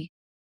say,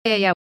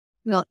 yeah,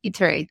 we'll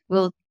iterate,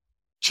 we'll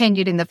change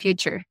it in the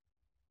future.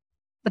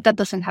 But that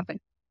doesn't happen.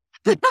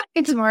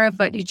 It's more of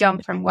a you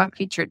jump from one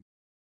feature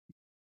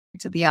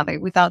to the other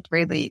without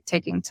really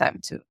taking time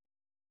to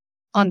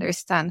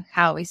understand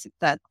how is it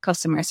that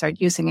customers are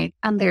using it,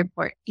 and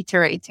therefore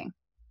iterating,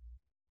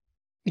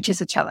 which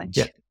is a challenge.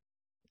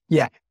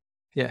 Yeah.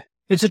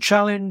 It's a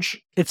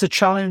challenge. It's a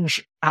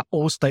challenge at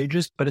all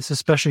stages, but it's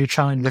especially a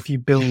challenge if you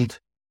build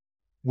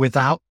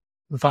without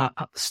that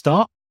at the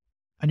start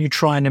and you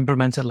try and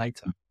implement it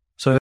later.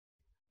 So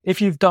if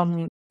you've got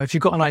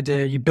an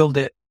idea, you build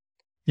it,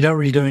 you don't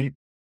really do it.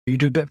 You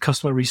do a bit of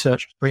customer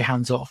research, very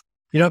hands off.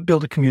 You don't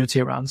build a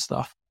community around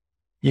stuff.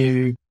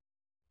 You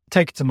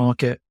take it to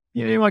market.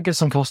 You might get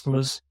some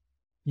customers.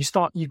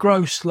 You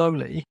grow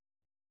slowly.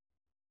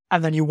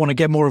 And then you want to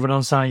get more of an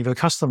understanding of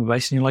the customer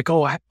base. And you're like,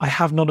 oh, I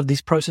have none of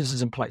these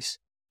processes in place.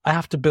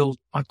 I've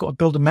got to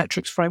build a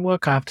metrics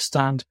framework. I have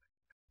to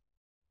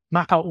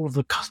map out all of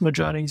the customer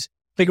journeys,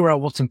 figure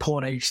out what's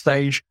important at each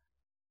stage,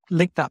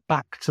 link that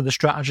back to the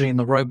strategy and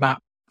the roadmap,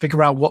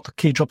 figure out what the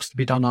key jobs to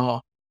be done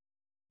are.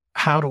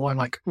 How do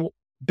I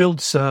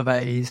build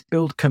surveys,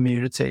 build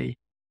community?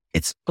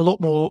 It's a lot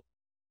more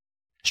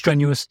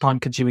strenuous, time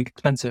consuming,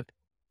 expensive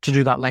to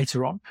do that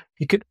later on.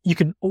 You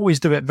can always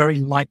do it very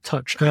light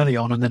touch early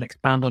on and then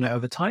expand on it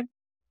over time,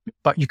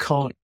 but you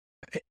can't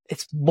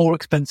it's more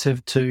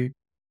expensive to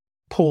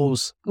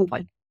pause.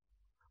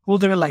 We'll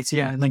do it later,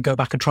 yeah, and then go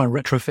back and try and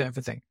retrofit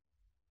everything.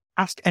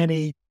 Ask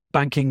any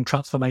banking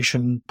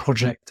transformation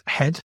project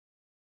head.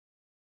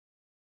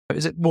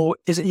 Is it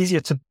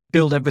easier to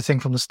build everything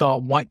from the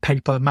start, white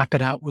paper, map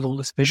it out with all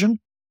this vision?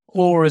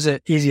 Or is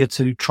it easier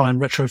to try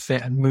and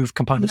retrofit and move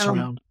components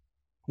around?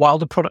 While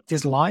the product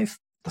is live,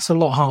 that's a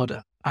lot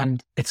harder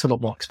and it's a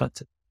lot more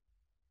expensive.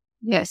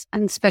 Yes,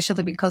 and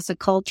especially because the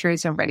culture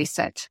is already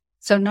set.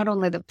 So not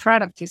only the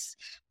product is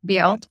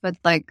built, but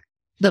like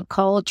the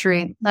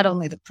culture, not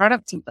only the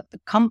product, but the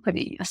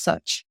company as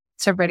such,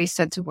 it's already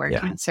set to work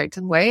in a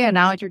certain way. And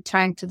now you're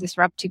trying to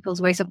disrupt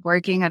people's ways of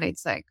working. And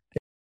it's like,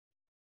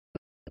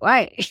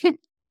 why?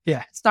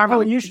 Yeah.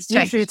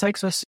 Usually it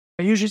takes us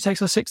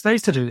 6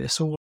 days to do this.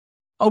 Or,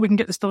 we can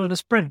get this done in a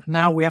sprint.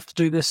 Now we have to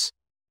do this.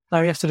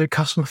 Now we have to do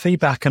customer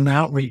feedback and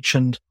outreach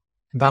and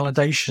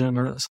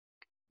validation.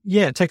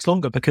 It takes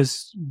longer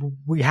because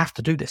we have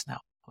to do this now.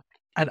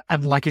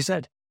 And like you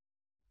said,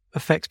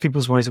 affects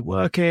people's ways of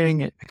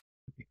working.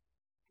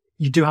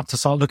 You do have to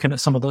start looking at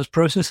some of those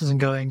processes and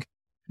going,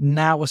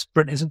 now a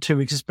sprint isn't 2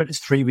 weeks, a sprint is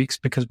 3 weeks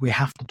because we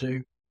have to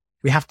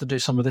do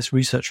some of this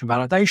research and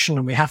validation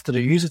and we have to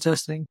do user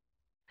testing.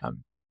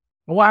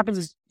 What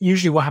happens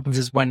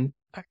is when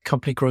a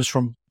company grows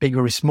from being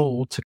very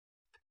small to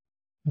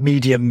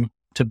medium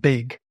to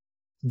big,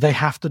 they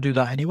have to do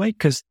that anyway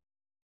because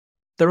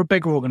they're a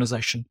bigger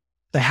organization.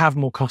 They have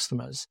more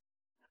customers.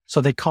 So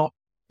they can't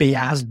be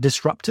as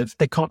disruptive.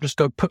 They can't just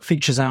go put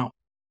features out,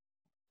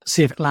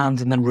 see if it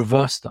lands and then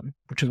reverse them,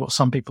 which is what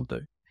some people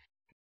do,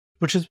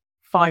 which is a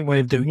fine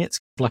way of doing it. It's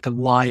like a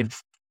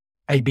live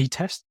A/B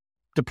test,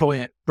 deploy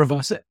it,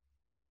 reverse it.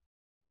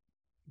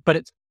 But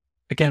it's,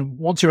 again,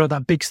 once you're at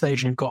that big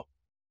stage and you've got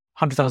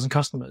 100,000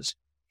 customers,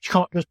 you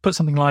can't just put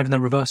something live and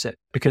then reverse it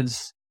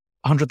because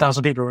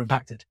 100,000 people are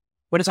impacted.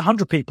 When it's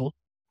 100 people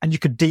and you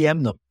could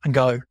DM them and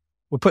go,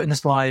 we're putting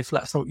this live,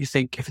 let us know what you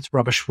think. If it's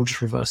rubbish, we'll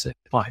just reverse it.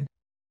 Fine.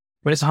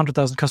 When it's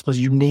 100,000 customers,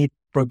 you need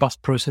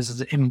robust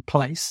processes in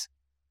place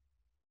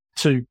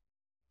to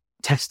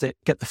test it,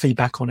 get the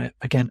feedback on it.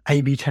 Again,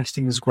 A/B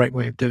testing is a great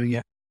way of doing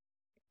it.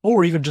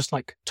 Or even just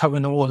like toe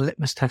in the wall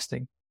litmus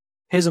testing.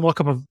 Here's a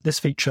mock-up of this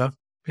feature.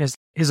 Here's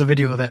a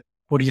video of it.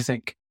 What do you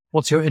think?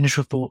 What's your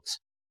initial thoughts?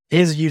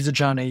 Here's a user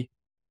journey.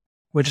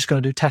 We're just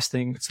going to do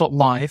testing. It's not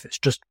live. It's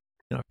just,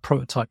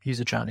 prototype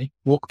user journey.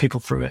 Walk people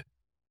through it.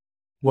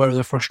 Where are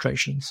the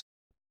frustrations?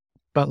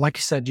 But like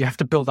you said, you have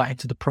to build that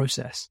into the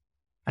process.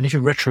 And if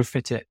you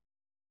retrofit it,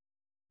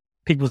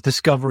 people's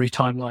discovery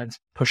timelines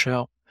push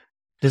out,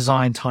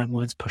 design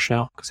timelines push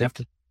out because they have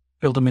to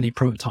build a mini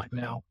prototype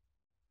now.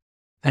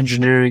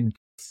 Engineering,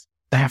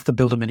 they have to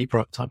build a mini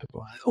prototype.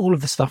 All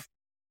of this stuff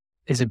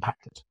is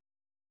impacted.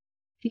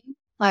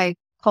 Like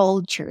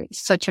culture is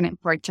such an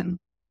important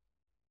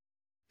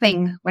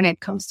thing when it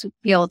comes to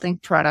building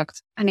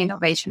product and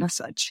innovation as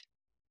such.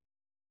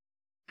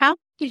 How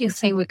do you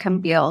think we can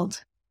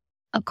build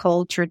a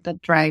culture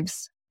that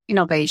drives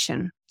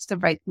innovation? It's the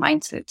right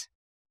mindset.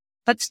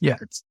 That's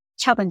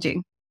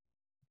challenging.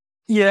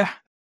 Yeah,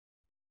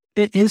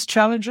 it is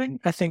challenging.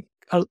 I think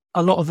a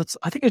lot of it's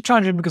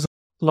challenging because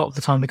a lot of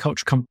the time the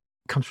culture comes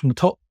from the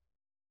top.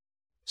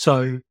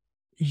 So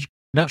you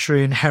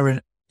naturally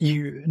inherit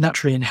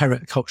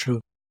a culture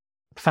of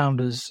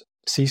founders,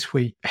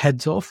 C-suite,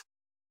 heads of.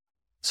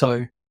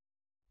 So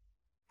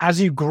as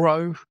you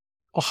grow,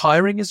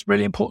 hiring is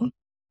really important.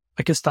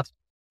 I guess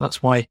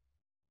that's why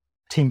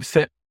team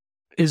fit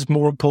is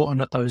more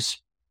important at those.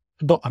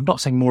 I'm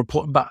not saying more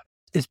important, but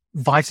it's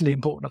vitally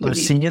important at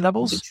those senior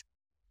levels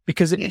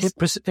because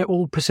it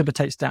all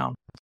precipitates down.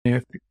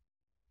 I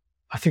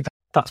think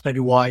that's maybe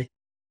why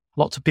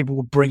lots of people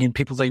will bring in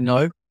people they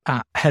know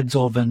at heads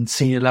of and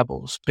senior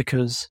levels,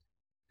 because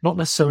not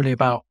necessarily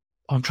about,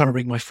 I'm trying to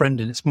bring my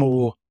friend in. It's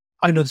more,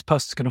 I know this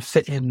person's going to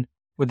fit in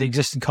with the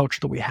existing culture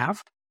that we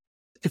have.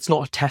 It's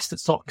not a test.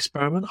 It's not an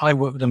experiment. I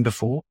worked with them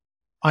before.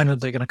 I know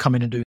they're going to come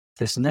in and do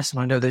this and this, and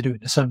I know they do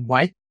it in a certain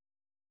way.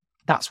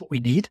 That's what we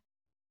need.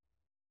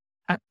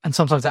 And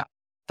sometimes that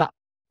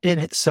in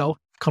itself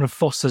kind of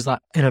fosters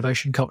that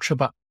innovation culture.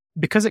 But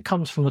because it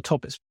comes from the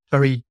top, it's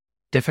very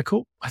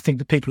difficult. I think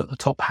the people at the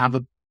top have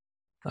a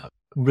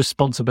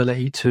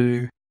responsibility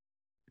to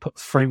put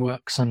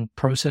frameworks and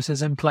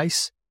processes in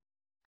place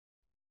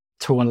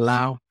to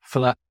allow for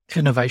that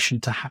innovation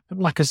to happen.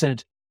 Like I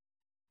said,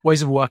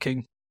 ways of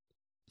working,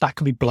 that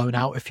can be blown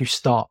out if you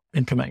start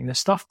implementing this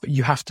stuff, but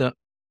you have to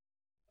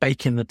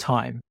bake in the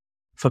time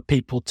for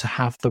people to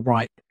have the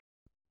right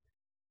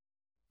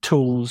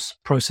tools,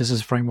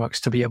 processes, frameworks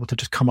to be able to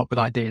just come up with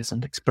ideas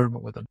and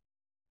experiment with them.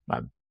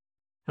 And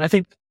I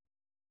think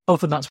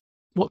often that's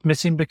what's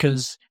missing,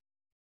 because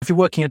if you're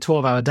working a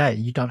 12-hour day,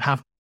 you don't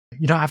have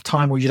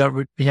time, or you don't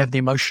really have the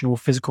emotional or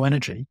physical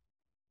energy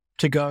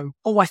to go,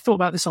 oh, I thought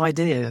about this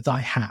idea that I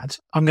had.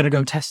 I'm going to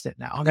go test it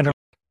now. I'm going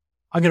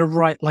to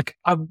write like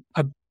a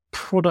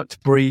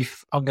product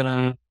brief. I'm going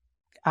to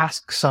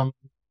ask some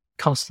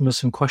customers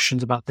some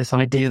questions about this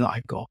idea that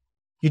I've got.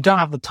 You don't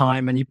have the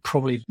time, and you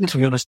probably, to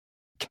be honest,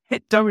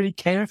 don't really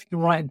care if you can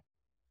write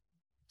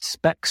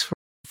specs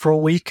for a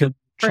week and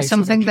for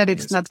something that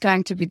it's not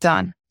going to be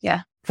done.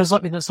 Yeah. For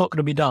something that's not going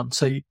to be done.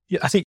 So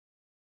I think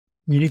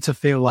you need to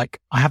feel like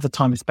I have the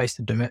time and space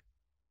to do it,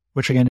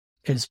 which again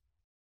is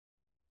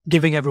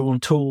giving everyone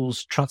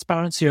tools,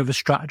 transparency over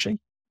strategy.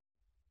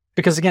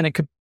 Because again, it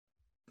could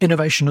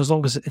innovation, as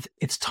long as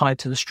it's tied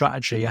to the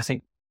strategy. I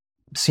think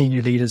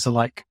senior leaders are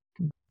like,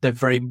 they're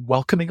very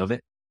welcoming of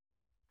it.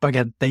 But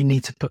again, they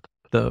need to put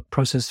the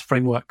process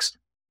frameworks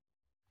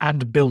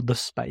and build the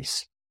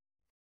space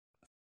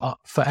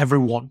for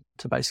everyone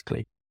to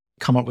basically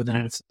come up with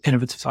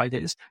innovative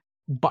ideas.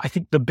 But I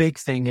think the big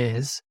thing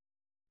is,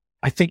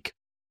 I think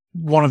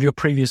one of your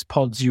previous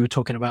pods, you were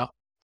talking about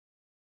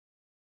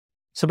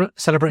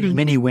celebrating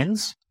mini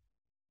wins.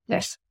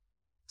 Yes.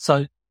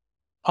 So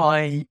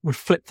I would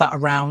flip that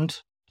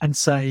around and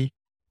say,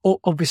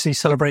 obviously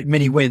celebrate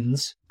mini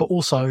wins, but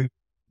also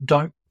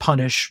don't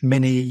punish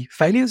mini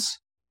failures.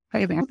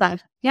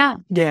 Yeah.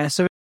 Yeah.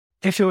 So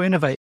if you're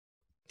innovating,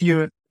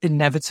 you're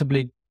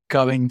inevitably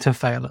going to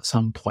fail at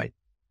some point.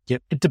 Yeah.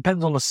 It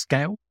depends on the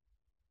scale.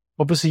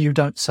 Obviously, you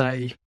don't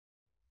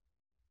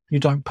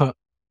put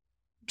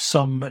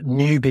some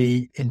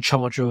newbie in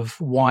charge of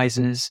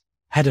Wise's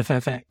head of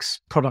FX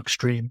product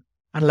stream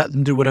and let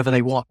them do whatever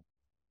they want.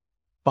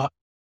 But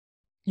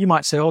you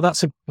might say, oh,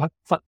 that's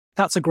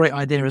a great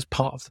idea as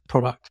part of the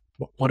product.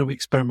 Why don't we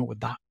experiment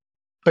with that?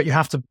 But you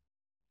have to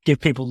give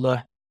people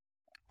the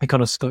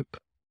kind of scope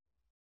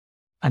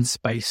and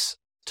space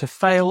to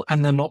fail,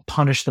 and then not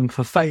punish them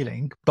for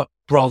failing, but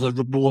rather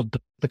reward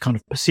the kind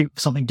of pursuit of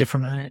something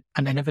different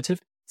and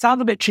innovative.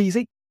 Sounds a bit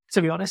cheesy,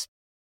 to be honest.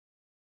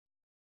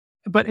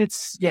 But it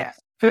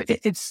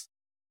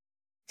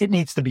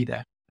needs to be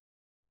there.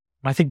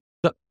 And I think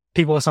that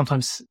people are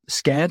sometimes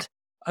scared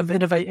of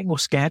innovating or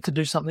scared to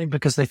do something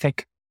because they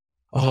think,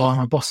 oh,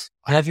 my boss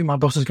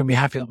is going to be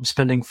happy that I'm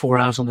spending 4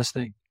 hours on this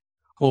thing.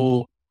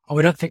 Or, oh,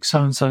 I don't think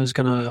so-and-so is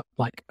going to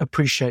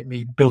appreciate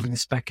me building the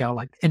spec out.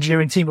 Like,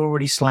 engineering team are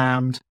already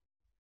slammed.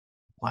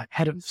 Like,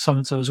 head of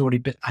so-and-so has already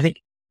been. I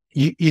think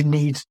you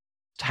need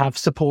to have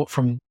support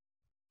from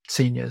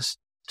seniors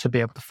to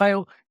be able to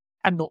fail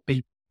and not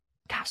be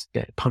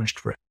castigated, punished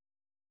for it.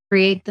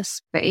 Create the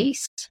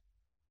space,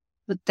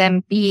 but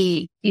then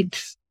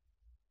it's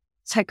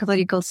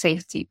psychological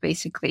safety,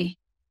 basically.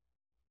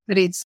 But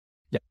it's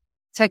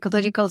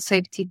psychological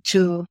safety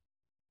to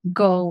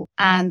go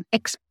and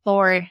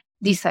explore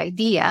this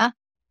idea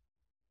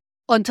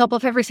on top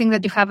of everything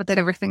that you have,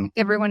 that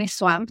everyone is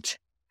swamped.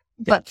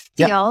 But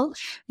still,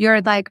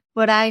 you're like,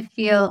 but I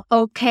feel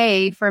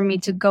okay for me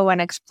to go and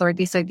explore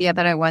this idea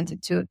that I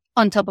wanted to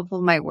on top of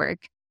all my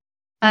work.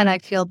 And I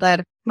feel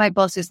that my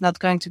boss is not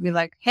going to be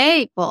like,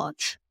 hey,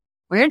 but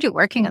where are you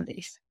working on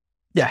this?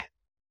 Yeah.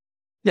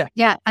 Yeah.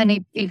 Yeah.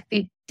 And if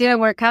it didn't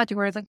work out, you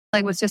were like,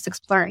 I was just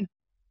exploring.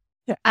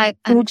 Yeah. I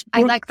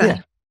like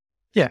that.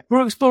 Yeah.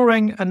 We're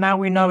exploring and now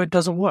we know it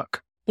doesn't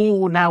work.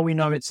 Or now we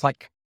know it's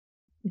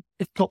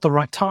not the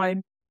right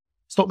time.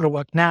 It's not going to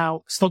work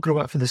now. It's not going to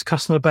work for this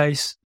customer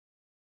base.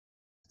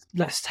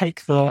 Let's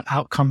take the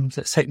outcomes.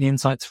 Let's take the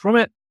insights from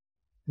it.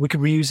 We could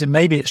reuse it.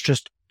 Maybe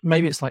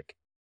it's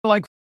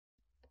like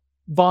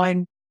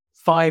Vine,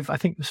 I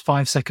think it was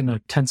 5 second or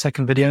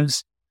 10-second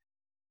videos.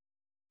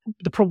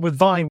 The problem with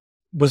Vine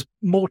was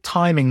more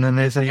timing than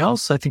anything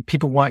else. I think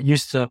people weren't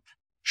used to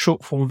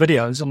short form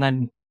videos, and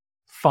then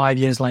 5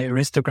 years later,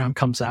 Instagram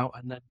comes out,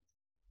 and then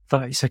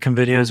 30-second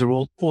videos are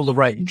all the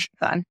rage.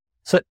 Fun.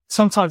 So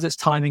sometimes it's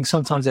timing,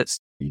 sometimes it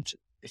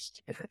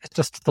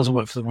just doesn't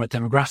work for the right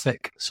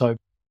demographic. So you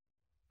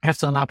have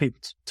to allow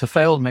people to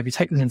fail, and maybe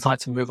take the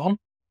insights and move on.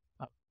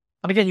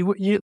 And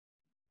again,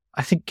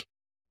 I think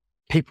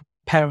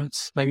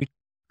parents maybe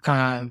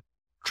kind of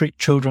treat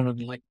children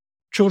and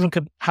children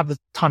can have the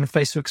time and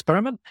space to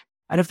experiment.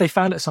 And if they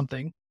fail at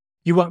something,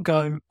 you won't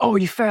go, oh,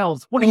 you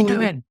failed. What are you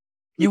doing?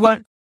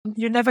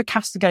 You never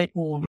castigate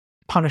or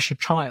punish a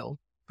child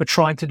for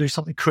trying to do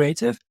something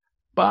creative.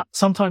 But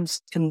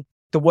sometimes in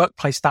the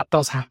workplace, that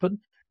does happen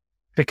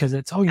because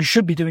it's, oh, you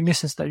should be doing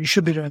this instead. You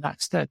should be doing that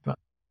instead. But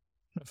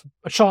if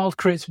a child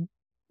creates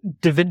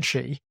Da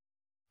Vinci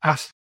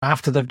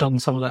after they've done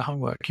some of their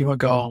homework, you won't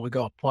go, oh my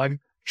God, well, you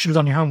should have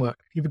done your homework.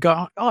 You would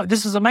go, oh,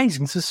 this is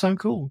amazing. This is so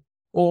cool.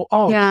 Or,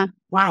 oh,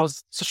 wow,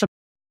 it's such a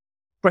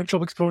great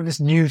job exploring this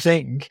new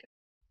thing.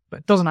 But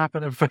it doesn't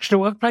happen in a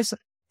professional workplace.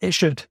 It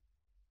should.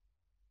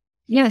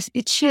 Yes,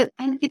 it should.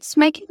 And it's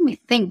making me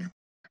think.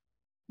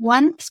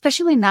 One,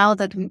 especially now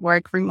that we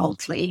work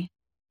remotely,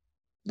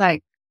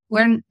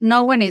 where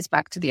no one is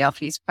back to the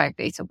office 5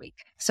 days a week.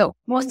 So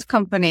most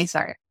companies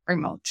are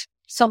remote,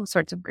 some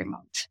sort of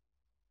remote.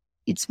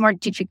 It's more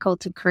difficult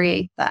to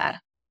create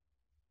that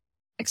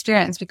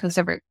experience because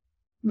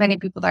many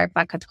people are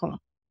back at home.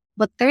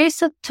 But there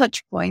is a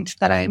touch point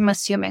that I'm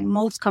assuming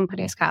most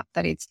companies have,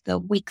 that it's the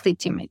weekly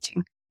team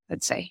meeting,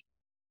 let's say.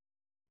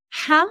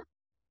 How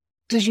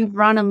do you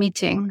run a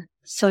meeting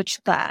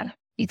such that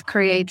it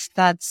creates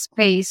that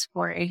space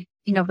for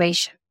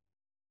innovation?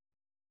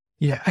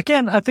 Yeah,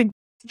 again, I think,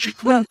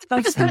 well,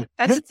 that's a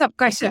tough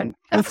question.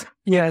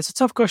 It's a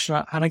tough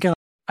question. And again,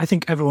 I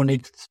think everyone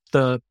needs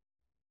the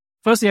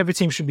firstly, every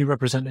team should be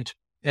represented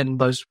in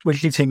those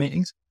weekly team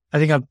meetings. I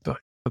think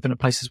I've been at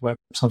places where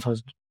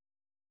sometimes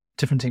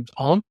different teams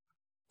aren't,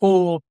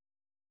 or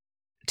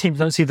teams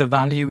don't see the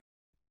value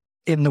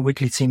in the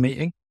weekly team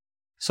meeting.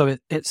 So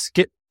it's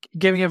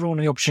giving everyone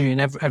the opportunity,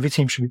 and every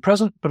team should be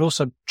present, but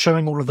also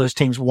showing all of those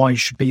teams why you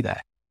should be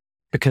there,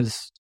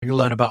 because you'll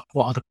learn about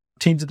what other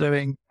teams are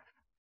doing,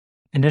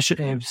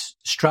 initiatives,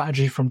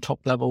 strategy from top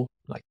level,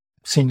 like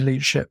senior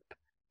leadership.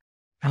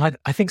 And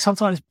I think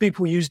sometimes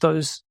people use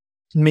those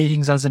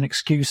meetings as an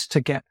excuse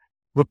to get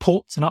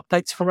reports and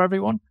updates from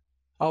everyone.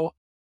 Oh,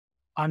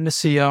 I'm the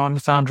CEO, I'm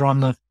the founder, I'm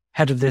the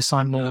head of this,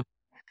 I'm the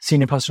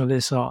senior person of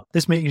this.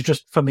 This meeting is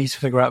just for me to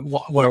figure out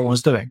what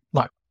everyone's doing.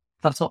 Like,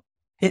 that's not,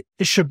 it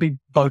should be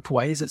both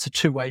ways. It's a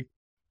two-way.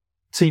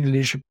 Senior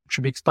leadership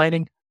should be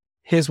explaining,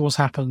 here's what's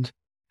happened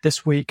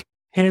this week,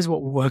 here's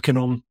what we're working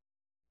on,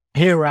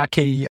 here are our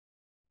key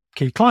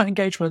client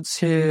engagements,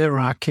 here are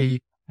our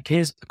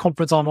here's the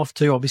conference I'm off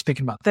to, I'll be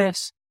speaking about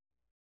this,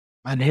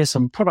 and here's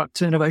some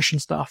product innovation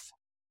stuff.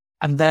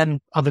 And then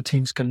other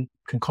teams can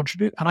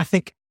contribute. And I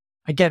think,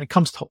 again, it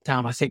comes top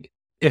down. I think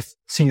if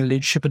senior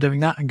leadership are doing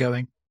that and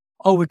going,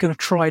 oh, we're going to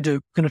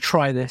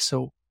try this,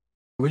 or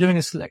we're doing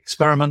this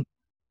experiment,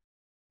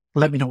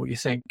 let me know what you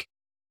think.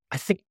 I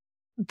think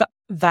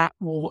that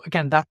will,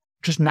 again, that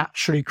just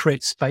naturally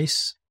create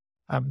space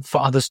for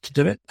others to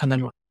do it, and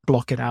then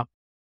block it out.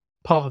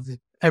 Part of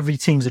every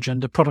team's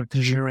agenda, product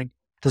engineering,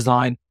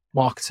 design,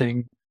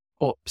 marketing,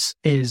 ops,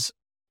 is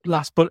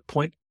last bullet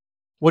point.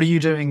 What are you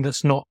doing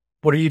that's not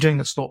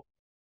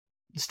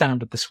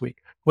standard this week?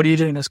 What are you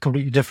doing that's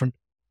completely different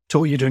to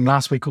what you're doing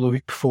last week or the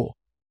week before?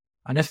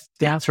 And if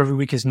the answer every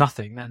week is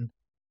nothing, then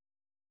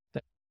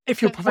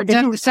if you're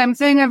doing the same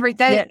thing every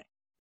day. Yeah,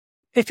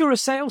 if you're a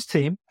sales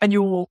team and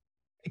you're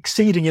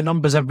exceeding your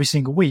numbers every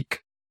single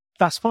week,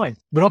 that's fine.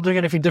 We're not doing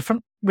anything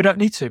different. We don't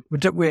need to. We're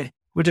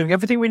doing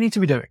everything we need to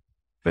be doing.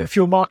 But if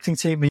you're a marketing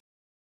team,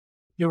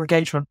 your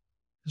engagement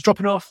is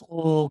dropping off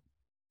or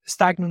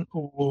stagnant,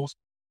 or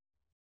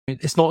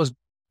it's not as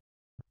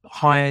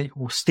high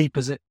or steep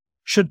as it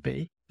should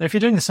be, then if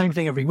you're doing the same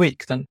thing every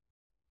week, then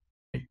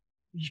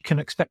you can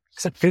expect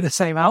exactly the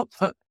same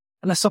output,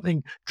 unless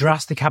something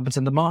drastic happens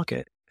in the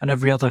market and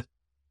every other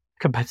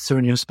competitor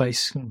in your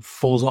space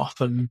falls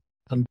off and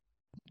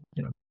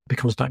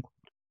becomes bankrupt.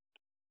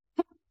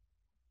 I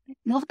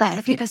love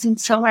that, because in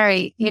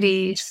summary, it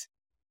is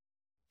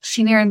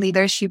senior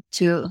leadership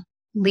to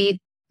lead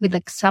with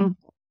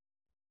example,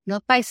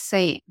 not by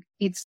saying.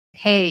 It's,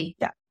 hey,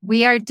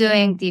 we are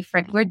doing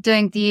different. We're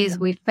doing this.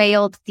 We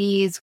failed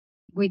this.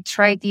 We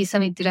tried this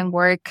and it didn't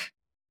work.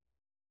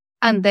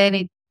 And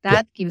then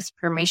that gives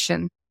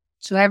permission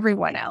to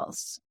everyone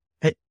else.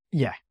 To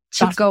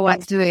go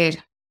and do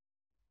it.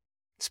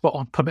 Spot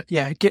on.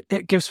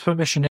 It gives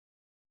permission.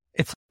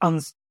 It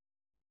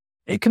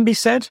can be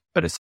said,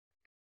 but it's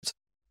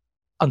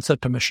unsaid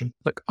permission.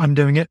 Look, I'm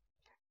doing it,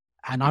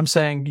 and I'm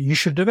saying you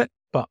should do it,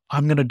 but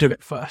I'm going to do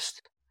it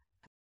first.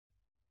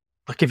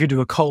 Like if you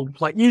do a cold,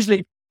 like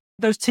usually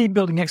those team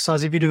building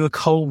exercises, if you do a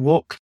cold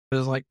walk,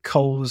 there's like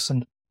coals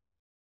and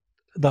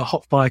the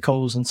hot fire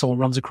coals and someone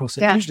runs across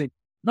it. Usually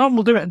no one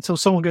will do it until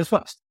someone goes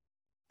first.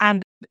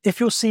 And if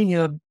your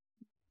senior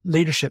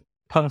leadership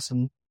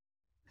person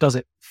does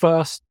it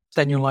first,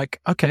 then you're like,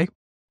 okay,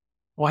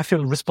 well, I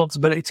feel a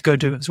responsibility to go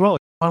do it as well.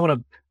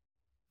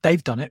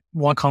 They've done it.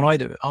 Why can't I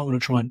do it? I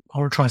want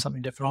to try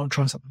something different. I want to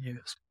try something new.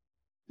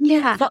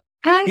 Yeah.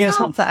 I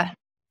love that.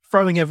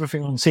 Throwing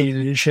everything on senior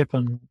leadership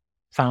and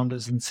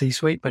founders and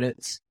C-suite, but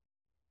it's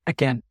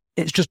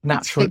just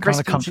natural. It kind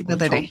of comes from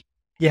the top.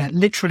 Yeah,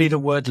 literally the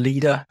word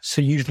leader.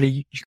 So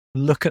usually you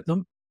look at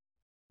them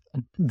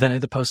and they're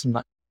the person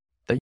that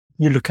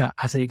you look at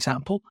as the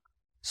example.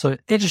 So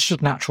it's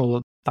just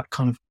natural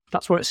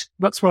that's where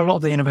a lot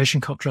of the innovation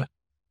culture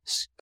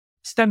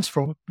stems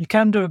from. You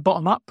can do it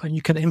bottom up and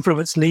you can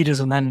influence leaders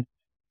and then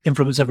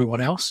influence everyone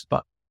else,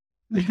 but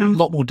a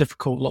lot more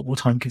difficult, a lot more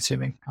time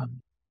consuming.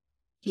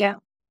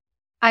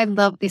 I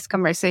love this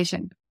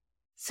conversation.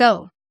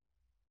 So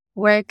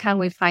where can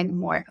we find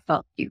more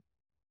about you?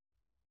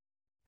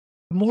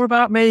 More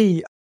about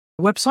me,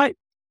 website,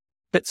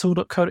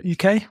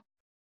 bitsul.co.uk,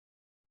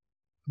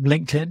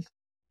 LinkedIn,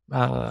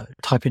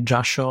 type in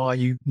Shah,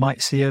 you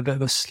might see a bit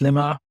of a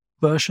slimmer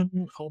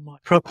version of my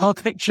profile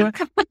picture,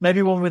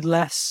 maybe one with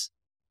less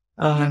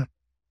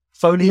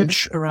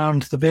foliage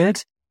around the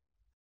beard.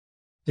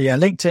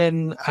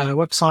 LinkedIn,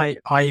 website,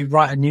 I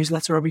write a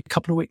newsletter every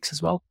couple of weeks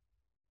as well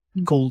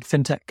called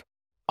FinTech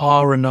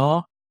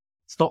R&R.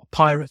 It's not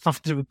pirates,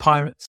 nothing to do with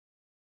pirates.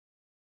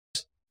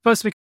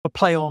 Supposed to be a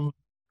play on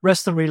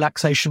rest and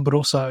relaxation, but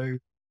also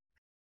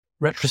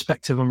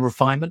retrospective and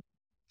refinement.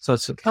 So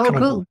it's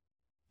cool.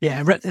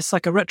 It's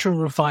like a retro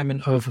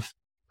refinement of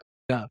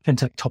a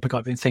FinTech topic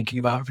I've been thinking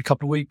about every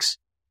couple of weeks.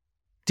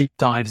 Deep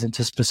dives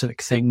into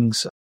specific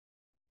things.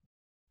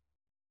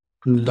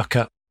 Look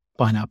at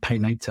buy now, pay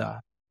later,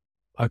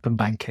 open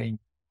banking,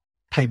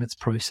 payments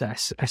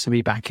process,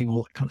 SME banking,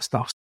 all that kind of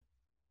stuff.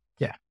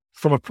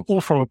 From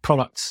a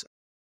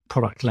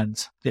product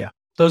lens.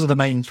 Those are the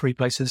main three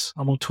places.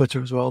 I'm on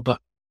Twitter as well,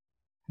 but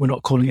we're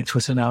not calling it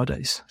Twitter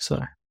nowadays. So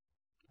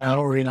I'm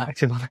not really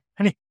active on it.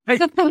 Anyway,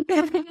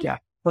 yeah,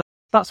 but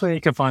that's where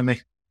you can find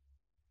me.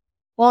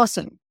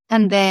 Awesome.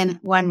 And then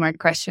one more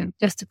question,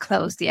 just to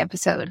close the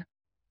episode.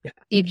 Yeah.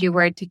 If you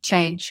were to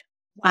change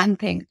one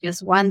thing,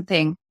 just one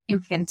thing in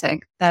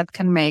FinTech that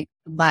can make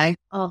the life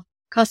of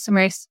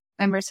customers,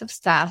 members of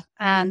staff,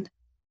 and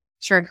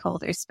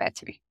shareholders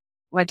better,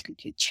 what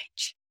could you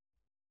change?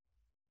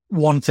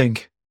 One thing.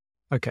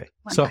 Okay.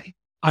 One so thing.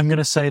 I'm going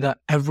to say that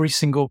every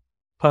single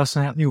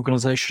person out in the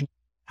organization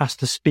has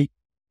to speak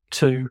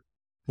to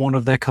one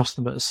of their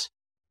customers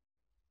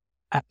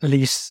at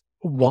least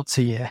once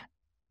a year.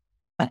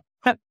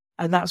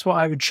 And that's what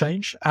I would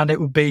change. And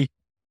it would be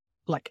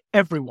like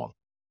everyone,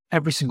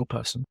 every single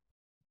person.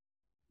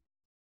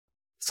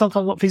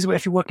 Sometimes not feasible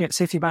if you're working at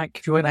Citibank,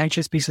 if you're in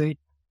HSBC.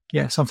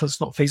 Yeah, sometimes it's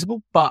not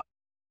feasible. But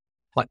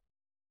like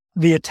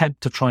the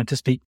attempt of trying to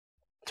speak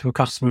to a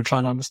customer and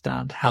trying to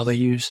understand how they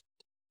use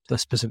the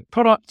specific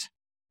product,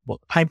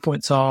 what the pain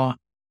points are.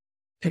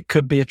 It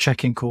could be a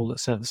check-in call that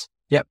says,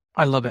 yep,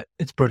 I love it.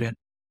 It's brilliant.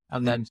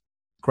 And then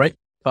great,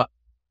 but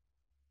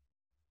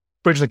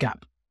bridge the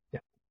gap. Yeah.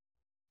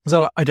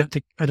 So I don't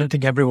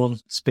think everyone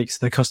speaks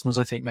to their customers.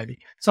 I think maybe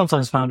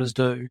sometimes founders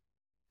do.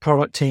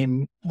 Product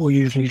team will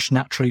usually just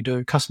naturally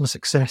do customer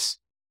success.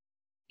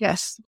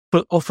 Yes.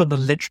 But often the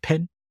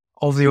linchpin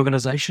of the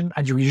organization,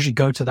 and you usually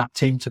go to that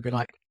team to be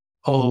like,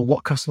 oh,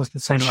 what customers can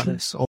say about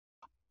this? Or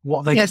what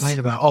are they complaining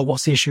about? Oh,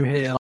 what's the issue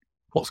here? Like,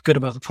 what's good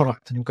about the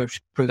product? And you'll go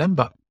through them,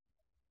 but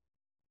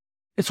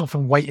it's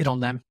often weighted on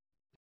them.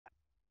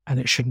 And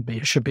it shouldn't be.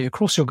 It should be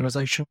across the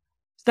organization.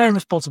 It's their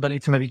responsibility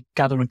to maybe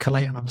gather and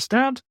collate and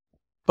understand,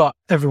 but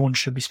everyone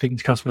should be speaking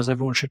to customers.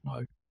 Everyone should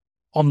know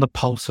on the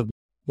pulse of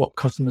what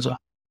customers are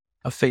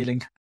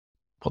feeling,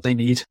 what they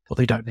need, what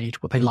they don't need,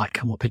 what they like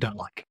and what they don't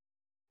like.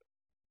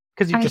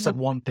 Because you just said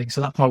one thing,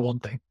 so that's my one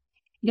thing.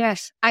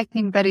 Yes, I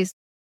think that is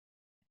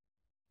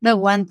the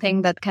one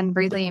thing that can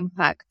really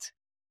impact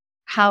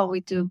how we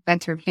do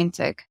better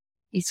FinTech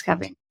is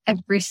having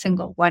every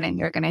single one in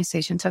the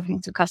organization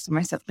talking to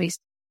customers at least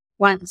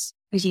once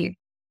a year.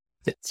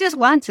 Yeah. It's just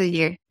once a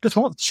year. Just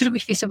once. Should be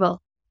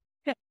feasible.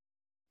 Yeah.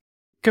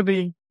 Could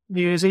be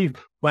New Year's Eve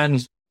when,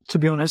 to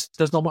be honest,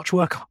 there's not much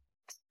work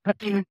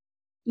on.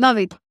 Love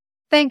it.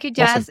 Thank you,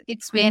 Jazz. Awesome.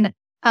 It's been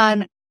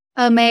an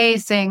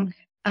amazing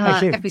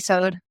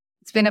episode.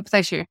 It's been a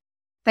pleasure.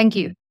 Thank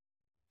you.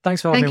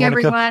 Thanks for having me, Thank you,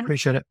 Monica. everyone.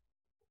 Appreciate it.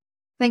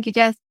 Thank you,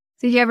 Jazz.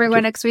 See you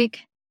everyone next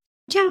week.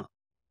 Ciao.